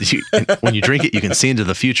 When you drink it, you can see into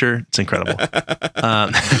the future. It's incredible.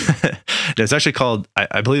 It's actually called,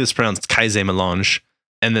 I believe it's pronounced Kaise melange.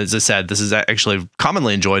 And as I said, this is actually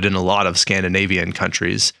commonly enjoyed in a lot of Scandinavian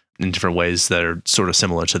countries in different ways that are sort of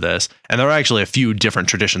similar to this. And there are actually a few different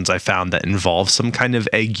traditions I found that involve some kind of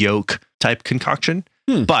egg yolk type concoction.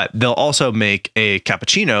 But they'll also make a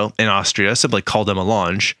cappuccino in Austria, simply called a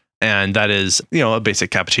melange. And that is, a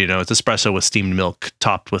basic cappuccino. It's espresso with steamed milk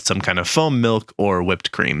topped with some kind of foam milk or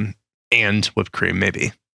whipped cream. And whipped cream,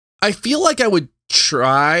 maybe. I feel like I would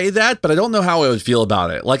try that, but I don't know how I would feel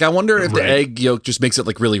about it. Like, I wonder if the egg yolk just makes it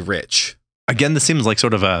like really rich. Again, this seems like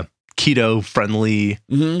sort of a keto-friendly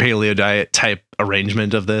paleo diet type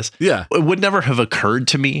arrangement of this. Yeah. It would never have occurred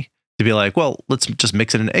to me to be like, well, let's just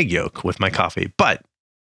mix in an egg yolk with my coffee. But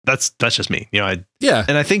that's just me. And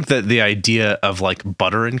I think that the idea of like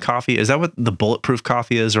butter in coffee, is that what the bulletproof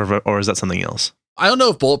coffee is, or is that something else? I don't know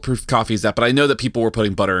if bulletproof coffee is that, but I know that people were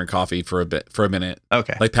putting butter in coffee for a minute.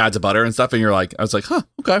 Okay. Like pads of butter and stuff. And I was like, huh,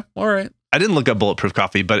 okay, all right. I didn't look up bulletproof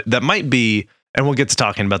coffee, but that might be, and we'll get to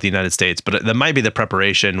talking about the United States, but that might be the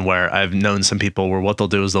preparation where I've known some people where what they'll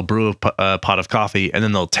do is they'll brew a pot of coffee, and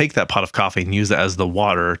then they'll take that pot of coffee and use it as the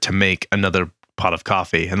water to make another pot of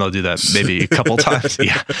coffee, and they'll do that maybe a couple times.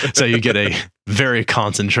 Yeah. So you get a very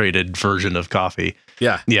concentrated version of coffee.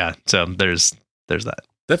 Yeah. Yeah. So there's that.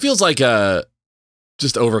 That feels like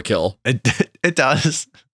just overkill. It does.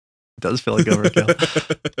 It does feel like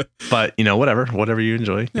overkill. But whatever you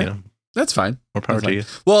enjoy, That's fine. More power to you.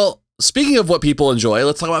 Well, speaking of what people enjoy,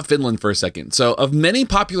 let's talk about Finland for a second. So, of many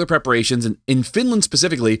popular preparations, in Finland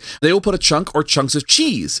specifically, they will put a chunk or chunks of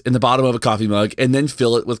cheese in the bottom of a coffee mug and then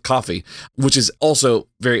fill it with coffee, which is also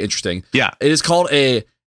very interesting. Yeah. It is called a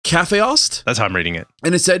kaffeost. That's how I'm reading it.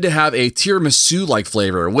 And it's said to have a tiramisu-like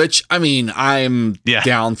flavor, which, I mean, I'm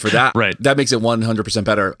down for that. Right. That makes it 100%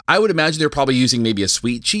 better. I would imagine they're probably using maybe a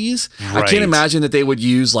sweet cheese. Right. I can't imagine that they would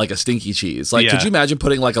use like a stinky cheese. Like, could you imagine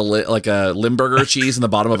putting like a Limburger cheese in the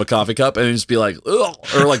bottom of a coffee cup and just be like, ugh,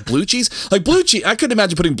 or like blue cheese? Like blue cheese, I couldn't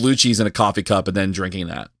imagine putting blue cheese in a coffee cup and then drinking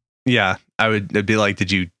that. Yeah, it'd be like,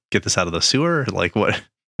 did you get this out of the sewer? Like what?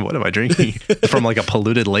 What am I drinking? From like a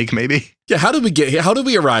polluted lake, maybe? Yeah, how did we get here? How did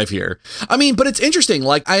we arrive here? I mean, but it's interesting.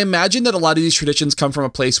 Like, I imagine that a lot of these traditions come from a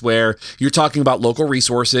place where you're talking about local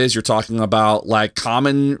resources. You're talking about like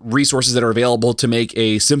common resources that are available to make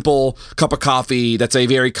a simple cup of coffee that's a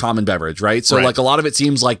very common beverage, right? So like a lot of it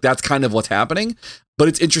seems like that's kind of what's happening. But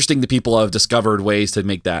it's interesting that people have discovered ways to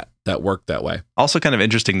make that work that way. Also kind of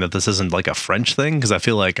interesting that this isn't like a French thing, because I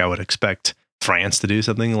feel like I would expect France to do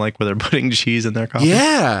something like where they're putting cheese in their coffee.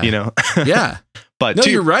 Yeah. Yeah. But no,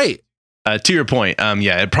 you're right. To your point,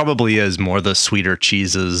 it probably is more the sweeter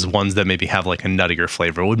cheeses, ones that maybe have like a nuttier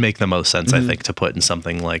flavor would make the most sense, I think, to put in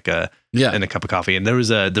something like in a cup of coffee. And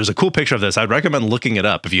there's a cool picture of this. I'd recommend looking it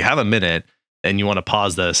up if you have a minute and you want to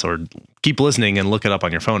pause this or keep listening and look it up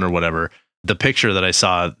on your phone or whatever. The picture that I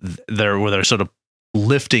saw there where they're sort of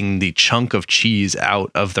lifting the chunk of cheese out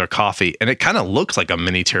of their coffee, and it kind of looks like a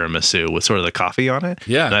mini tiramisu with sort of the coffee on it.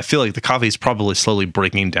 Yeah. And I feel like the coffee is probably slowly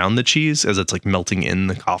breaking down the cheese as it's like melting in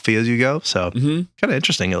the coffee as you go. So kind of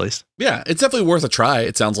interesting, at least. Yeah, it's definitely worth a try,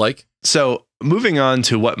 it sounds like. So moving on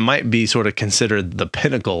to what might be sort of considered the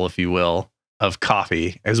pinnacle, if you will, of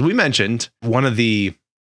coffee. As we mentioned, one of the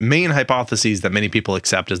main hypotheses that many people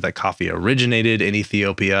accept is that coffee originated in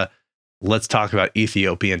Ethiopia. Let's talk about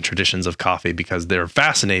Ethiopian traditions of coffee, because they're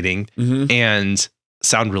fascinating and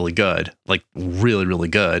sound really good, like really, really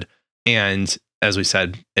good. And as we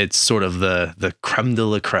said, it's sort of the creme de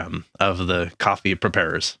la creme of the coffee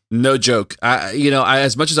preparers. No joke. I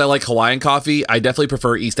as much as I like Hawaiian coffee, I definitely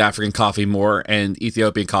prefer East African coffee more, and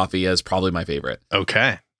Ethiopian coffee is probably my favorite.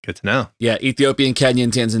 Okay, good to know. Yeah, Ethiopian,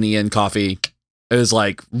 Kenyan, Tanzanian coffee is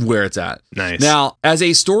like where it's at. Nice. Now, as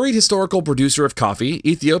a storied historical producer of coffee,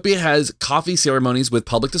 Ethiopia has coffee ceremonies with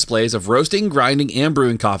public displays of roasting, grinding, and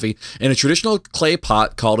brewing coffee in a traditional clay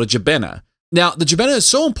pot called a jabena. Now, the jabena is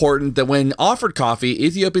so important that when offered coffee,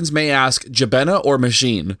 Ethiopians may ask jabena or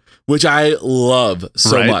machine, which I love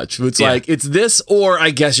so much. It's like, it's this, or I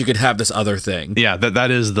guess you could have this other thing. Yeah,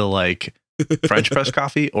 that is the like French press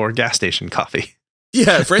coffee or gas station coffee.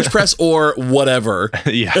 Yeah, French press or whatever.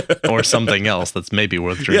 Yeah, or something else that's maybe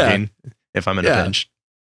worth drinking if I'm in a pinch.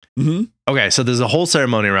 Okay, so there's a whole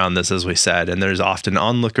ceremony around this, as we said, and there's often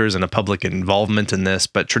onlookers and a public involvement in this,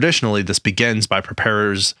 but traditionally this begins by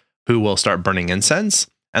preparers who will start burning incense,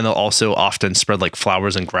 And they'll also often spread like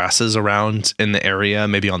flowers and grasses around in the area,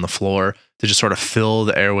 maybe on the floor, to just sort of fill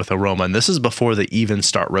the air with aroma. And this is before they even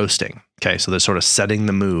start roasting. Okay, so they're sort of setting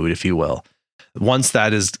the mood, if you will. Once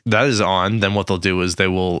that is on, then what they'll do is they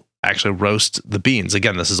will actually roast the beans.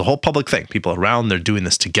 Again, this is a whole public thing. People around, they're doing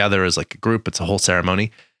this together as like a group. It's a whole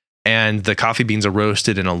ceremony. And the coffee beans are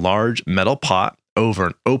roasted in a large metal pot over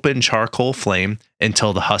an open charcoal flame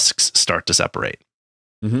until the husks start to separate.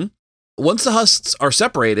 Mm-hmm. Once the husks are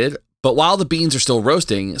separated, but while the beans are still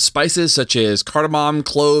roasting, spices such as cardamom,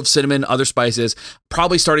 clove, cinnamon, other spices,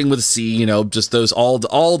 probably starting with a C, just those,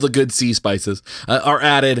 all the good C spices are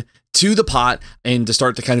added to the pot and to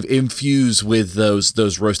start to kind of infuse with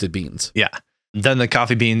those roasted beans. Yeah. Then the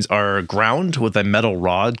coffee beans are ground with a metal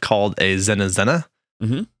rod called a zena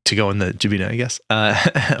to go in the jibina, I guess,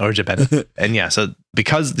 or jibena. And yeah, so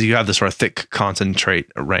because you have this sort of thick concentrate,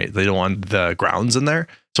 right, they don't want the grounds in there.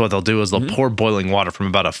 So what they'll do is they'll pour boiling water from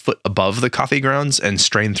about a foot above the coffee grounds and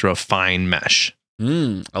strain through a fine mesh.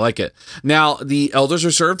 I like it. Now, the elders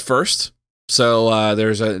are served first. So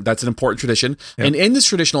that's an important tradition. Yep. And in this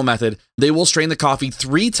traditional method, they will strain the coffee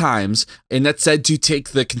 3 times, and that's said to take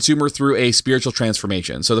the consumer through a spiritual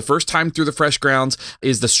transformation. So the first time through the fresh grounds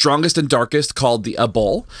is the strongest and darkest, called the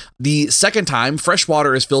abol. The second time, fresh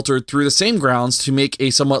water is filtered through the same grounds to make a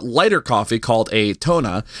somewhat lighter coffee called a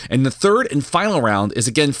tona. And the third and final round is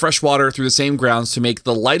again fresh water through the same grounds to make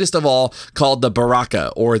the lightest of all, called the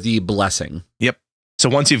baraka, or the blessing. Yep. So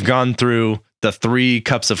once you've gone through the 3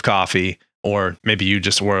 cups of coffee, or maybe you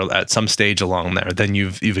just were at some stage along there, then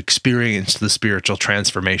you've experienced the spiritual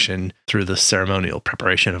transformation through the ceremonial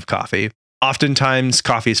preparation of coffee. Oftentimes,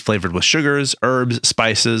 coffee is flavored with sugars, herbs,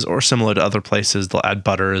 spices, or similar to other places, they'll add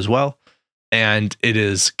butter as well. And it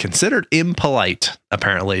is considered impolite,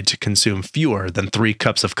 apparently, to consume fewer than 3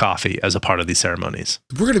 cups of coffee as a part of these ceremonies.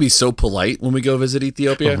 We're going to be so polite when we go visit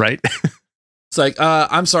Ethiopia. Right? It's like,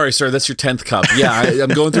 I'm sorry, sir, that's your 10th cup. Yeah, I'm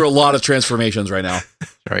going through a lot of transformations right now.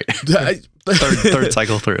 Right. Third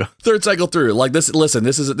cycle through. Third cycle through. Like this. Listen,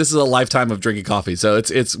 this is a lifetime of drinking coffee, so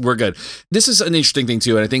we're good. This is an interesting thing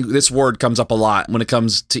too, and I think this word comes up a lot when it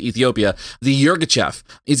comes to Ethiopia. The Yirgacheffe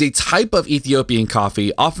is a type of Ethiopian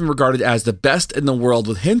coffee, often regarded as the best in the world,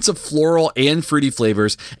 with hints of floral and fruity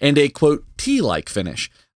flavors and a quote tea-like finish.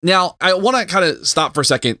 Now, I want to kind of stop for a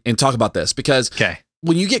second and talk about this because. Okay.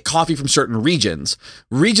 When you get coffee from certain regions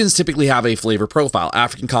typically have a flavor profile.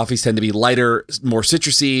 African coffees tend to be lighter, more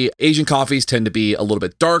citrusy. Asian coffees tend to be a little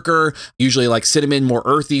bit darker, usually like cinnamon, more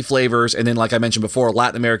earthy flavors. And then, like I mentioned before,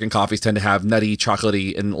 Latin American coffees tend to have nutty,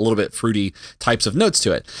 chocolatey, and a little bit fruity types of notes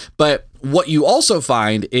to it. But what you also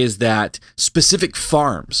find is that specific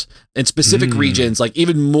farms and specific regions, like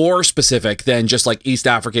even more specific than just like East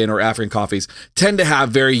African or African coffees, tend to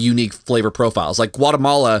have very unique flavor profiles. Like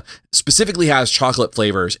Guatemala specifically has chocolate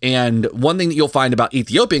flavors. And one thing that you'll find about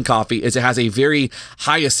Ethiopian coffee is it has a very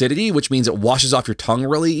high acidity, which means it washes off your tongue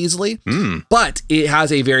really easily. But it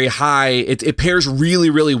has a very high, it pairs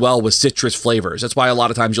really, really well with citrus flavors. That's why a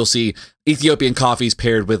lot of times you'll see Ethiopian coffees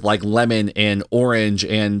paired with like lemon and orange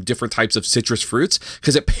and different types of citrus fruits,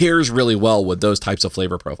 because it pairs really well with those types of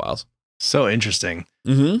flavor profiles. So interesting.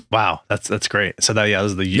 Wow, that's great. So that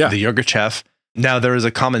was the Yirgacheffe. Now there is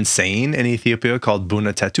a common saying in Ethiopia called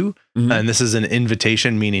Buna Tetu, and this is an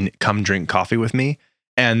invitation meaning "come drink coffee with me,"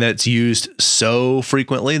 and that's used so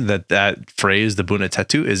frequently that phrase, the Buna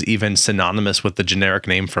Tetu, is even synonymous with the generic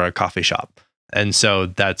name for a coffee shop. And so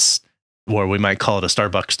that's where we might call it a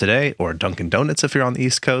Starbucks today, or Dunkin' Donuts if you're on the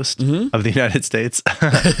East Coast of the United States.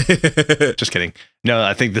 Just kidding. No,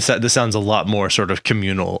 I think this sounds a lot more sort of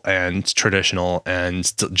communal and traditional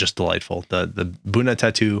and just delightful. The Buna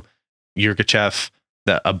Tetu, Yirgacheffe,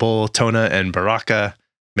 the abol, tona, and baraka,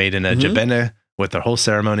 made in a jibena with their whole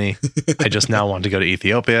ceremony. I just now want to go to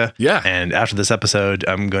Ethiopia. Yeah. And after this episode,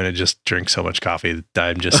 I'm going to just drink so much coffee that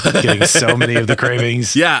I'm just getting so many of the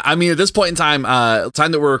cravings. Yeah. I mean, at this point in time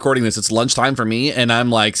that we're recording this, it's lunchtime for me. And I'm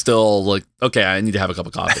like, still like, okay, I need to have a cup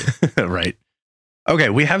of coffee. Right. Okay.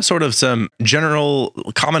 We have sort of some general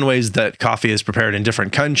common ways that coffee is prepared in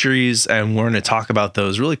different countries. And we're going to talk about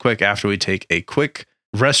those really quick after we take a quick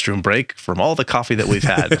restroom break from all the coffee that we've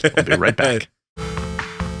had. We'll be right back.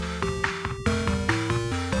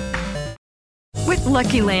 With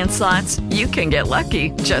Lucky Land Slots, you can get lucky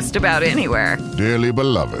just about anywhere. Dearly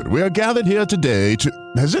beloved, we are gathered here today to...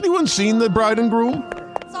 Has anyone seen the bride and groom?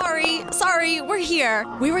 Sorry, we're here.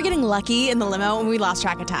 We were getting lucky in the limo and we lost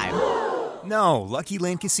track of time. No, Lucky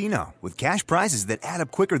Land Casino, with cash prizes that add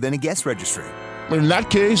up quicker than a guest registry. In that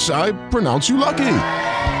case, I pronounce you lucky.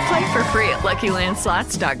 Play for free at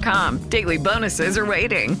LuckyLandSlots.com. Daily bonuses are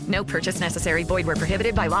waiting. No purchase necessary. Void where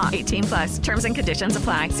prohibited by law. 18+. Terms and conditions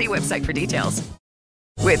apply. See website for details.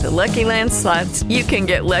 With the Lucky Land Slots, you can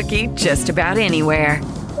get lucky just about anywhere.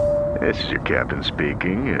 This is your captain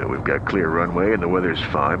speaking. We've got clear runway and the weather's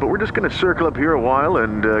fine, but we're just going to circle up here a while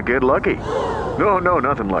and get lucky. No,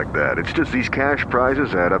 nothing like that. It's just these cash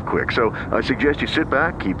prizes add up quick. So I suggest you sit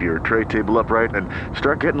back, keep your tray table upright, and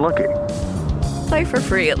start getting lucky. Play for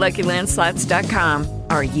free at LuckyLandSlots.com.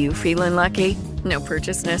 Are you feeling lucky? No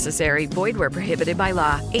purchase necessary. Void where prohibited by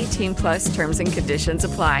law. 18+ terms and conditions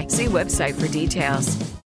apply. See website for details.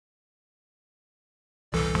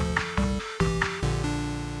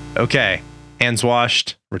 Okay, hands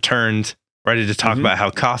washed, returned, ready to talk about how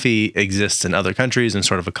coffee exists in other countries and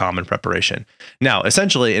sort of a common preparation. Now,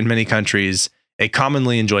 essentially, in many countries, a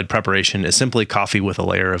commonly enjoyed preparation is simply coffee with a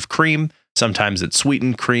layer of cream. Sometimes it's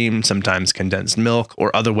sweetened cream, sometimes condensed milk,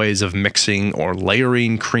 or other ways of mixing or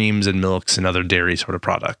layering creams and milks and other dairy sort of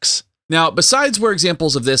products. Now, besides where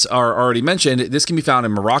examples of this are already mentioned, this can be found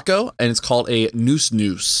in Morocco, and it's called a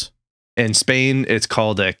nous. In Spain, it's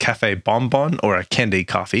called a café bonbon or a candy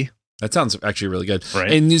coffee. That sounds actually really good.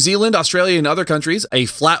 Right. In New Zealand, Australia, and other countries, a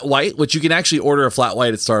flat white, which you can actually order a flat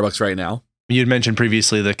white at Starbucks right now. You'd mentioned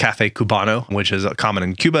previously the café cubano, which is common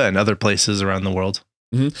in Cuba and other places around the world.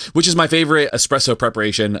 Which is my favorite espresso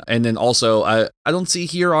preparation. And then also, I don't see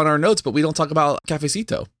here on our notes, but we don't talk about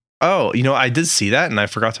cafecito. Oh, I did see that and I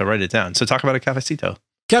forgot to write it down. So talk about a cafecito.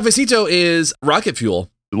 Cafecito is rocket fuel.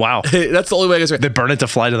 Wow. That's the only way I guess. They burn it to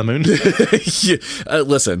fly to the moon?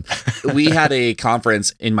 Listen, we had a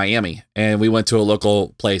conference in Miami and we went to a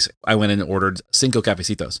local place. I went in and ordered 5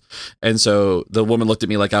 cafecitos. And so the woman looked at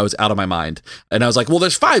me like I was out of my mind. And I was like, well,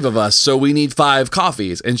 there's 5 of us, so we need 5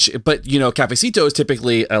 coffees. But cafecito is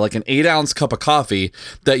typically like an 8-ounce cup of coffee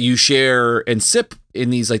that you share and sip in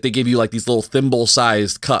these, like they give you like these little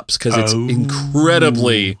thimble-sized cups because it's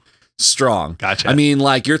incredibly strong. Gotcha. I mean,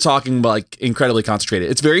 like you're talking like incredibly concentrated.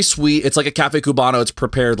 It's very sweet. It's like a cafe cubano. It's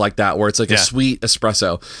prepared like that, where it's like a sweet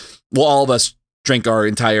espresso. Well, all of us drank our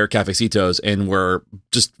entire cafecitos and we're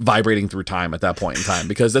just vibrating through time at that point in time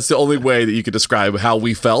because that's the only way that you could describe how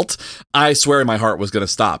we felt. I swear my heart was going to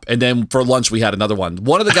stop. And then for lunch, we had another one.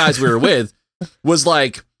 One of the guys we were with was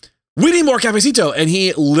like, we need more cafecito. And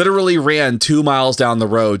he literally ran 2 miles down the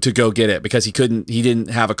road to go get it because he didn't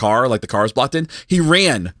have a car, like the car was blocked in. He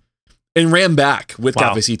ran back with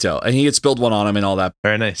cafecito, and he had spilled one on him and all that.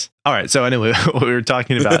 Very nice. All right. So anyway, what we were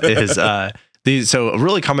talking about is so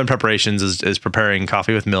really common preparations is preparing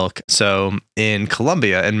coffee with milk. So in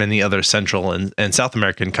Colombia and many other Central and South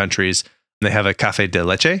American countries, they have a café de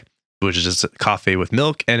leche, which is just coffee with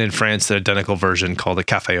milk. And in France, the identical version called a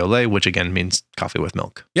café au lait, which again means coffee with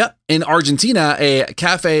milk. Yep. In Argentina, a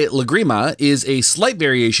café lagrima is a slight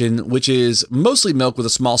variation, which is mostly milk with a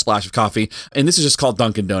small splash of coffee. And this is just called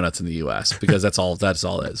Dunkin' Donuts in the US because that's all it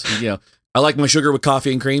is. I like my sugar with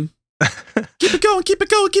coffee and cream. Keep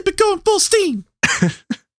it going, full steam.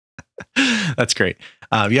 That's great.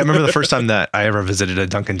 I remember the first time that I ever visited a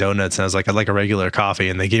Dunkin' Donuts and I was like, I'd like a regular coffee.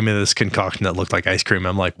 And they gave me this concoction that looked like ice cream.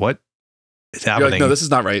 I'm like, what is happening? You're like, no, this is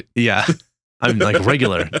not right. Yeah. I'm like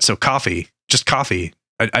regular. So coffee, just coffee.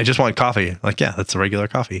 I just want coffee. Like, yeah, that's a regular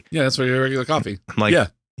coffee. Yeah, that's your regular coffee. I'm like, yeah,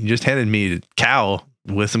 you just handed me a cow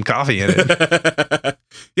with some coffee in it.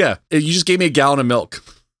 Yeah. You just gave me a gallon of milk.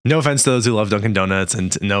 No offense to those who love Dunkin' Donuts,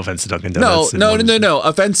 and no offense to Dunkin' Donuts. No.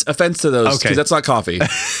 Offense to those, because that's not coffee.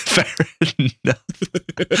 Fair enough.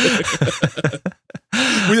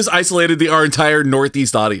 We just isolated our entire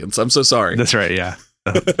Northeast audience. I'm so sorry. That's right, yeah.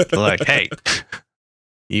 Like, hey,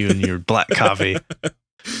 you and your black coffee.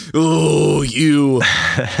 Oh, you.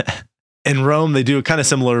 In Rome, they do a kind of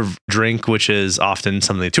similar drink, which is often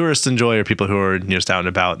something tourists enjoy or people who are just out and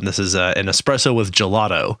about. And this is an espresso with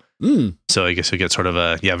gelato. So I guess you get sort of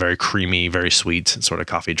a very creamy, very sweet sort of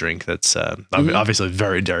coffee drink that's obviously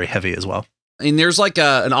very dairy heavy as well. And there's like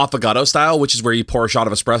an affogato style, which is where you pour a shot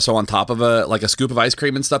of espresso on top of a scoop of ice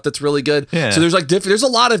cream and stuff. That's really good. Yeah. So there's there's a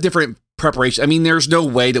lot of different preparations. I mean, there's no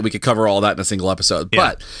way that we could cover all that in a single episode.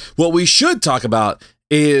 Yeah. But what we should talk about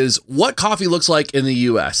is what coffee looks like in the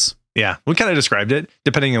US. Yeah, we kind of described it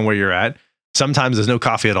depending on where you're at. Sometimes there's no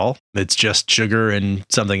coffee at all. It's just sugar and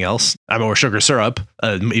something else, or sugar syrup,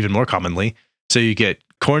 even more commonly. So you get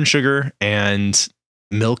corn sugar and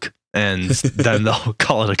milk, and then they'll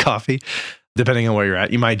call it a coffee. depending on where you're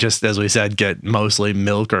at. You might just, as we said, get mostly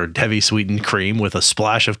milk or heavy sweetened cream with a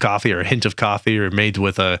splash of coffee or a hint of coffee, or made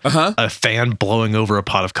with a fan blowing over a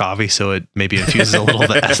pot of coffee. So it maybe infuses a little of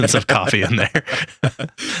the essence of coffee in there.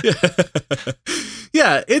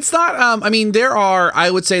 Yeah, it's not,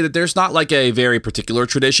 I would say that there's not like a very particular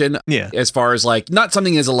tradition. Yeah. As far as like, not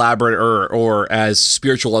something as elaborate or as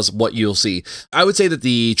spiritual as what you'll see. I would say that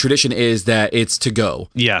the tradition is that it's to go.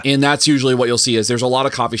 Yeah. And that's usually what you'll see is there's a lot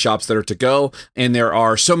of coffee shops that are to go, and there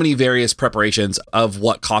are so many various preparations of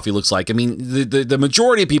what coffee looks like. I mean, the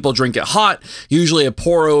majority of people drink it hot, usually a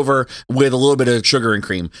pour over with a little bit of sugar and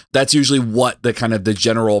cream. That's usually what the kind of the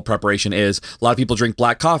general preparation is. A lot of people drink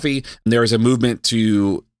black coffee, and there is a movement to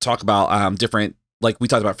talk about different, like we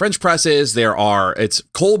talked about French presses. It's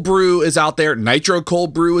cold brew is out there. Nitro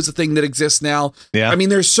cold brew is a thing that exists now. Yeah. I mean,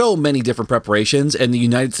 there's so many different preparations, and the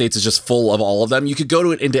United States is just full of all of them. You could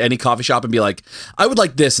go into any coffee shop and be like, I would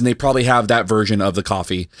like this. And they probably have that version of the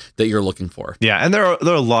coffee that you're looking for. Yeah. And there are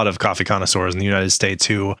a lot of coffee connoisseurs in the United States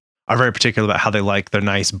who are very particular about how they like their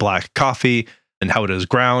nice black coffee and how it is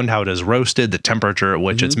ground, how it is roasted, the temperature at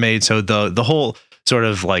which it's made. So the whole sort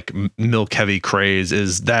of like milk heavy craze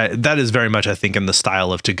is that is very much, I think, in the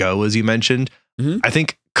style of to go, as you mentioned. I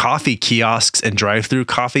think coffee kiosks and drive-through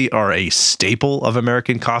coffee are a staple of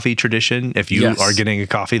American coffee tradition. If you are getting a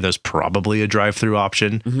coffee, there's probably a drive-through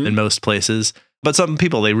option in most places. But some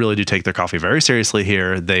people, they really do take their coffee very seriously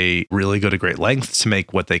here. They really go to great lengths to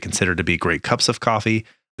make what they consider to be great cups of coffee.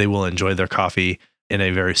 They will enjoy their coffee in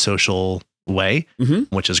a very social way,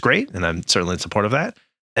 which is great. And I'm certainly in support of that.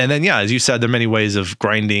 And then, yeah, as you said, there are many ways of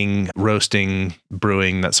grinding, roasting,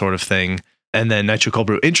 brewing, that sort of thing. And then nitro cold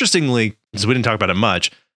brew. Interestingly, because we didn't talk about it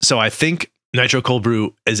much, so I think nitro cold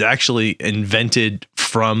brew is actually invented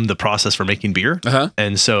from the process for making beer.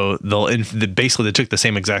 And so basically they took the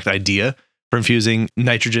same exact idea for infusing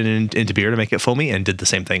nitrogen into beer to make it foamy, and did the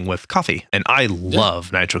same thing with coffee. And I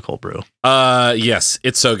love nitro cold brew. Yes,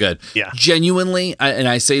 it's so good. Yeah. Genuinely, and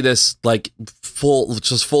I say this like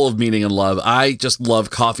full of meaning and love. I just love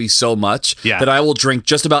coffee so much that I will drink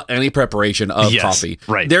just about any preparation of coffee.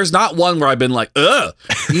 Right. There's not one where I've been like, ugh.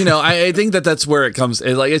 I think that's where it comes.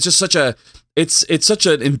 It's just such a It's such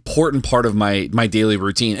an important part of my daily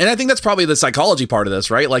routine. And I think that's probably the psychology part of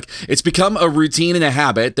this, right? Like, it's become a routine and a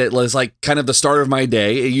habit that is like kind of the start of my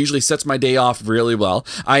day. It usually sets my day off really well.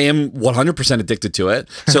 I am 100% addicted to it.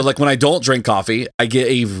 So like when I don't drink coffee, I get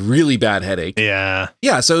a really bad headache. Yeah.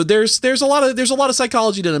 Yeah. So there's a lot of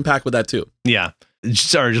psychology to unpack with that too. Yeah.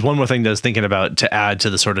 Sorry, just one more thing I was thinking about to add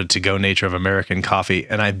to the sort of to-go nature of American coffee.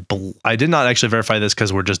 And I did not actually verify this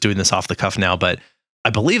because we're just doing this off the cuff now, but I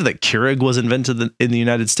believe that Keurig was invented in the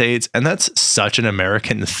United States, and that's such an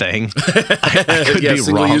American thing. I could be wrong.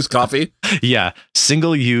 Single-use coffee? Yeah,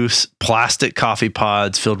 single-use plastic coffee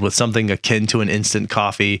pods filled with something akin to an instant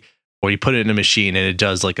coffee, where you put it in a machine and it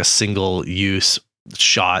does like a single-use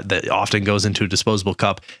shot that often goes into a disposable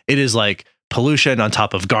cup. It is like pollution on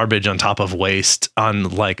top of garbage on top of waste on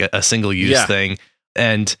like a single-use thing.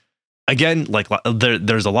 And again, like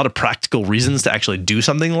there's a lot of practical reasons to actually do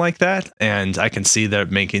something like that, and I can see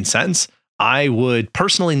that making sense. I would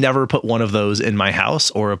personally never put one of those in my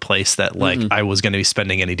house or a place that like I was going to be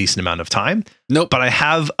spending any decent amount of time. Nope. But I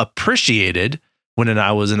have appreciated when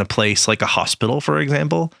I was in a place like a hospital, for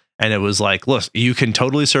example, and it was like, look, you can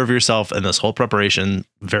totally serve yourself in this whole preparation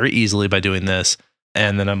very easily by doing this.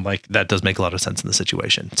 And then I'm like, that does make a lot of sense in the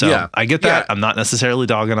situation. So I get that. I'm not necessarily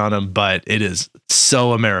dogging on them, but it is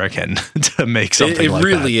so American to make something like that.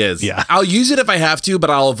 It really is. Yeah. I'll use it if I have to, but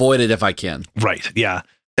I'll avoid it if I can. Right. Yeah.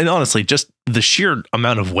 And honestly, just the sheer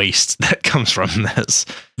amount of waste that comes from this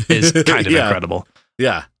is kind of incredible.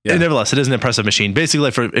 Yeah. And nevertheless, it is an impressive machine. Basically,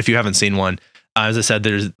 if you haven't seen one, as I said,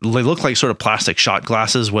 they look like sort of plastic shot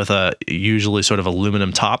glasses with a usually sort of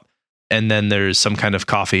aluminum top. And then there's some kind of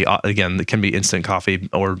coffee, again, that can be instant coffee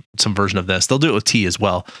or some version of this. They'll do it with tea as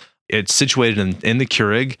well. It's situated in the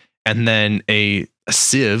Keurig, and then a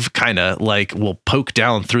sieve kind of like will poke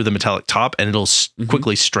down through the metallic top, and it'll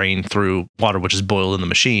quickly strain through water, which is boiled in the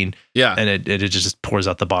machine. Yeah. And it just pours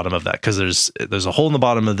out the bottom of that because there's a hole in the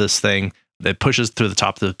bottom of this thing that pushes through the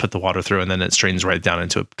top to put the water through, and then it strains right down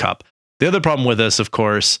into a cup. The other problem with this, of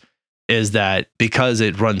course, is that because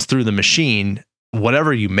it runs through the machine,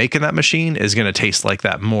 whatever you make in that machine is going to taste like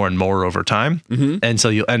that more and more over time. And so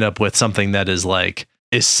you'll end up with something that is like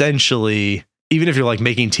essentially, even if you're like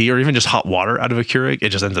making tea or even just hot water out of a Keurig, it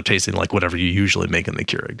just ends up tasting like whatever you usually make in the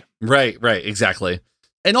Keurig. Right, exactly.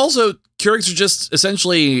 And also Keurigs are just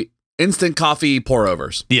essentially instant coffee pour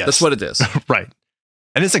overs. Yes. That's what it is. Right.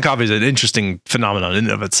 And instant coffee is an interesting phenomenon in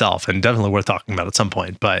and of itself, and definitely worth talking about at some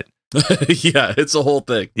point. But Yeah, it's a whole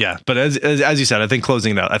thing. Yeah, but as you said, I think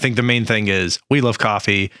closing it out, I think the main thing is we love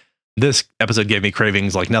coffee. This episode gave me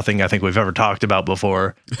cravings like nothing I think we've ever talked about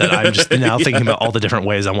before, that I'm just now thinking about all the different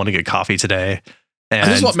ways I want to get coffee today. And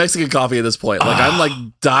I just want Mexican coffee at this point. Like I'm like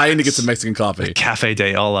dying to get some Mexican coffee. Cafe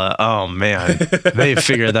de Olla. Oh man, they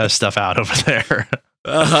figured that stuff out over there.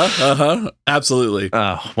 Absolutely.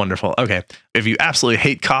 Oh, wonderful. Okay. If you absolutely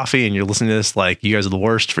hate coffee and you're listening to this, like you guys are the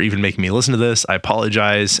worst for even making me listen to this, I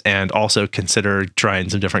apologize. And also consider trying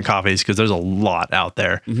some different coffees because there's a lot out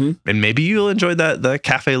there. And maybe you'll enjoy the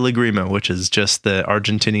Cafe Lagrima, which is just the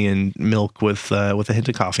Argentinian milk with a hint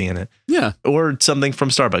of coffee in it. Yeah. Or something from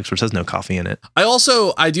Starbucks, which has no coffee in it.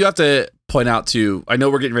 I do have to point out too, I know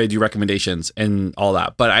we're getting ready to do recommendations and all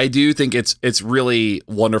that, but I do think it's really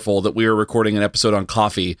wonderful that we are recording an episode on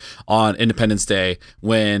coffee on Independence Day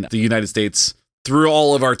when the United States threw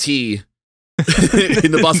all of our tea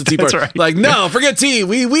in the Boston Tea Party. Right. Like, no, forget tea.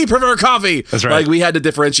 We prefer coffee. That's right. Like we had to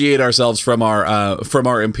differentiate ourselves from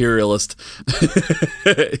our imperialist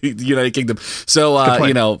United Kingdom.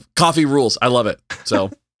 So coffee rules. I love it. So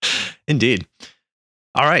indeed.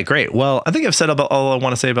 All right, great. Well, I think I've said about all I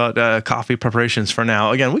want to say about coffee preparations for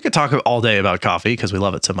now. Again, we could talk all day about coffee because we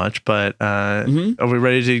love it so much, but are we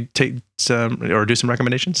ready to take some or do some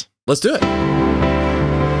recommendations? Let's do it.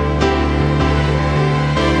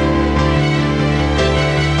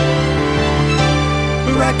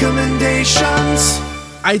 Recommendations.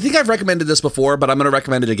 I think I've recommended this before, but I'm going to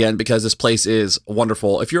recommend it again because this place is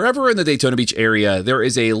wonderful. If you're ever in the Daytona Beach area, there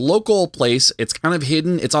is a local place. It's kind of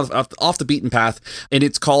hidden. It's off the beaten path, and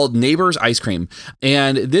it's called Neighbor's Ice Cream.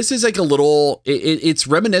 And this is like a little, it's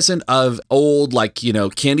reminiscent of old,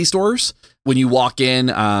 candy stores. When you walk in,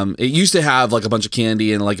 it used to have like a bunch of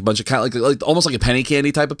candy and like a bunch of kind of like almost like a penny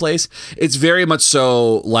candy type of place. It's very much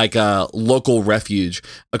so like a local refuge.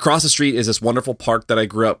 Across the street is this wonderful park that I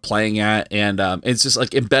grew up playing at, and it's just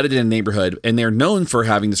like embedded in a neighborhood, and they're known for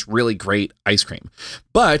having this really great ice cream.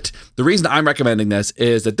 But the reason I'm recommending this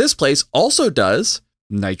is that this place also does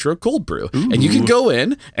Nitro Cold Brew. Ooh. And you can go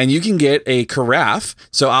in and you can get a carafe.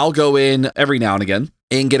 So I'll go in every now and again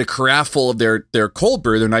and get a carafe full of their cold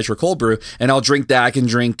brew, their Nitro Cold Brew, and I'll drink that. I can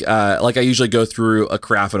drink, like I usually go through a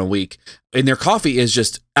carafe in a week. And their coffee is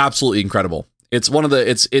just absolutely incredible. It's one of the,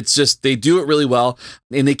 it's just, they do it really well,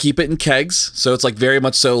 and they keep it in kegs. So it's like very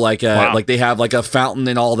much so like they have like a fountain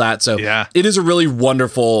and all that. So yeah, it is a really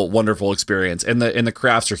wonderful, wonderful experience. And the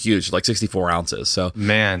carafes are huge, like 64 ounces. So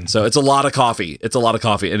man, so it's a lot of coffee. It's a lot of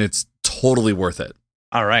coffee, and it's totally worth it.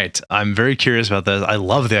 All right. I'm very curious about this. I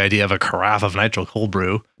love the idea of a carafe of Nitro Cold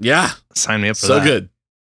Brew. Yeah. Sign me up for that. So good.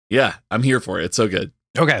 Yeah. I'm here for it. It's so good.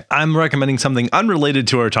 Okay. I'm recommending something unrelated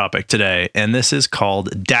to our topic today, and this is called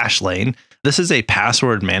Dashlane. This is a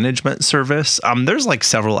password management service. There's like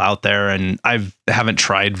several out there, and I haven't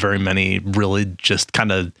tried very many, really just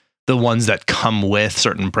kind of the ones that come with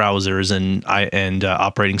certain browsers and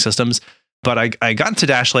operating systems. But I got into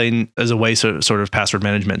Dashlane as a way sort of password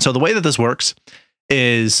management. So the way that this works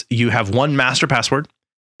is you have one master password,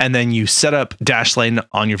 and then you set up Dashlane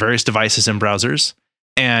on your various devices and browsers,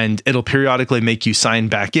 and it'll periodically make you sign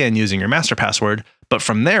back in using your master password. But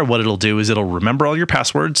from there, what it'll do is it'll remember all your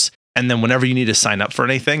passwords, and then whenever you need to sign up for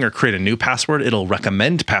anything or create a new password, it'll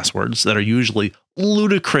recommend passwords that are usually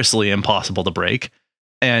ludicrously impossible to break.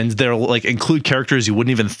 And they'll like include characters you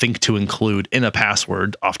wouldn't even think to include in a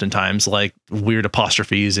password, oftentimes like weird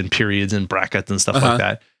apostrophes and periods and brackets and stuff like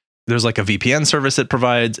that. There's like a VPN service it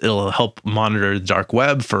provides. It'll help monitor the dark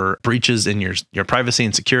web for breaches in your privacy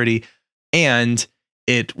and security. And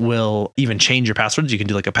it will even change your passwords. You can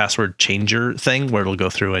do like a password changer thing where it'll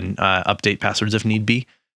go through and update passwords if need be.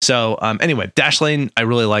 So anyway, Dashlane, I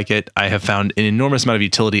really like it. I have found an enormous amount of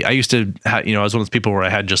utility. I used to I was one of those people where I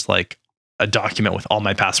had just like a document with all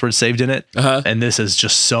my passwords saved in it. And this is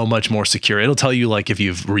just so much more secure. It'll tell you like if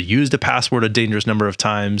you've reused a password a dangerous number of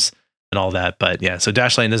times and all that. But yeah, so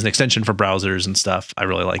Dashlane is an extension for browsers and stuff. I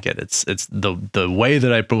really like it. It's the way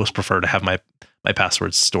that I most prefer to have my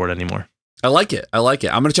passwords stored anymore. I like it. I'm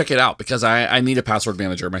going to check it out because I need a password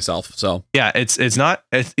manager myself. So yeah, it's not,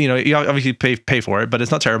 you obviously pay for it, but it's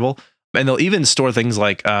not terrible. And they'll even store things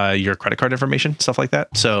like your credit card information, stuff like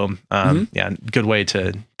that. So yeah, good way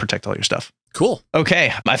to protect all your stuff. Cool.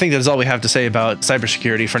 Okay. I think that's all we have to say about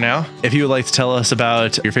cybersecurity for now. If you would like to tell us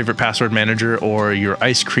about your favorite password manager or your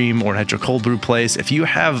ice cream or Nitro Cold Brew place, if you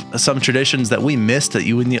have some traditions that we missed that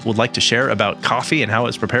you would like to share about coffee and how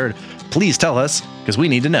it's prepared, please tell us because we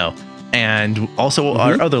need to know. And also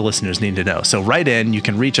our other listeners need to know. So write in. You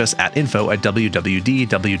can reach us at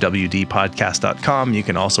info@wwd.podcast.com. You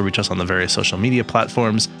can also reach us on the various social media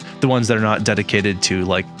platforms, the ones that are not dedicated to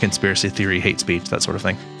like conspiracy theory, hate speech, that sort of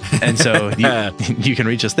thing. And so you can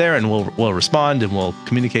reach us there, and we'll respond and we'll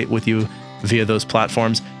communicate with you via those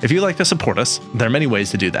platforms. If you'd like to support us, there are many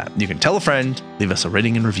ways to do that. You can tell a friend, leave us a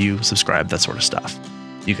rating and review, subscribe, that sort of stuff.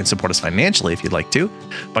 You can support us financially if you'd like to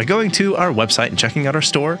by going to our website and checking out our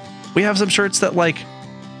store. We have some shirts that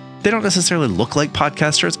they don't necessarily look like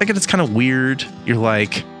podcast shirts. I get it's kind of weird. You're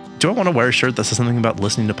like, do I want to wear a shirt that says something about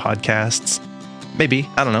listening to podcasts? Maybe.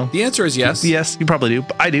 I don't know. The answer is yes. Yes, you probably do.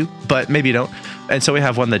 I do, but maybe you don't. And so we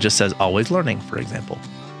have one that just says always learning, for example.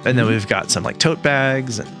 And then we've got some like tote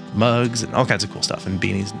bags and mugs and all kinds of cool stuff and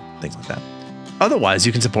beanies and things like that. Otherwise,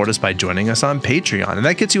 you can support us by joining us on Patreon, and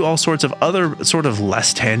that gets you all sorts of other sort of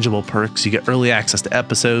less tangible perks. You get early access to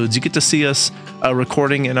episodes. You get to see us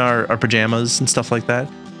recording in our pajamas and stuff like that,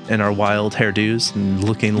 and our wild hairdos, and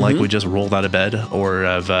looking like we just rolled out of bed,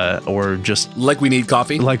 or just like we need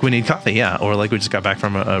coffee. Like we need coffee, yeah, or like we just got back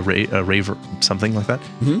from a rave or something like that.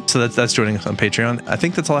 So that's joining us on Patreon. I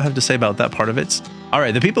think that's all I have to say about that part of it. All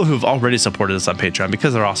right, the people who've already supported us on Patreon,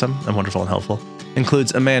 because they're awesome and wonderful and helpful,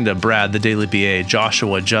 includes Amanda, Brad, The Daily BA,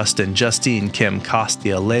 Joshua, Justin, Justine, Kim,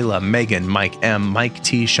 Kostia, Layla, Megan, Mike M, Mike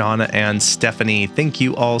T, Shauna, and Stephanie. Thank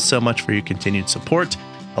you all so much for your continued support,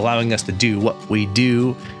 allowing us to do what we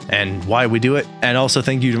do and why we do it. And also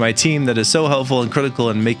thank you to my team that is so helpful and critical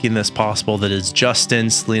in making this possible. That is Justin,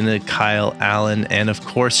 Selena, Kyle, Alan, and of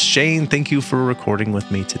course, Shane. Thank you for recording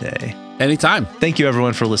with me today. Anytime. Thank you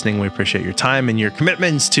everyone for listening. We appreciate your time and your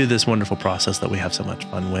commitments to this wonderful process that we have so much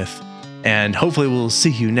fun with. And hopefully we'll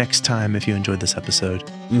see you next time if you enjoyed this episode.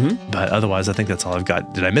 But otherwise, I think that's all I've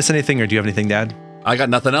got. Did I miss anything, or do you have anything to add? I got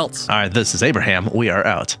nothing else. All right, this is Abraham. We are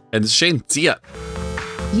out. And this is Shane. See ya.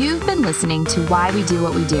 You've been listening to Why We Do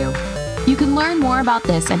What We Do. You can learn more about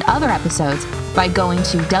this and other episodes by going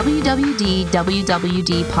to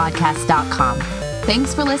www.wwdpodcast.com.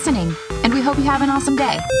 Thanks for listening, and we hope you have an awesome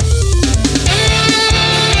day.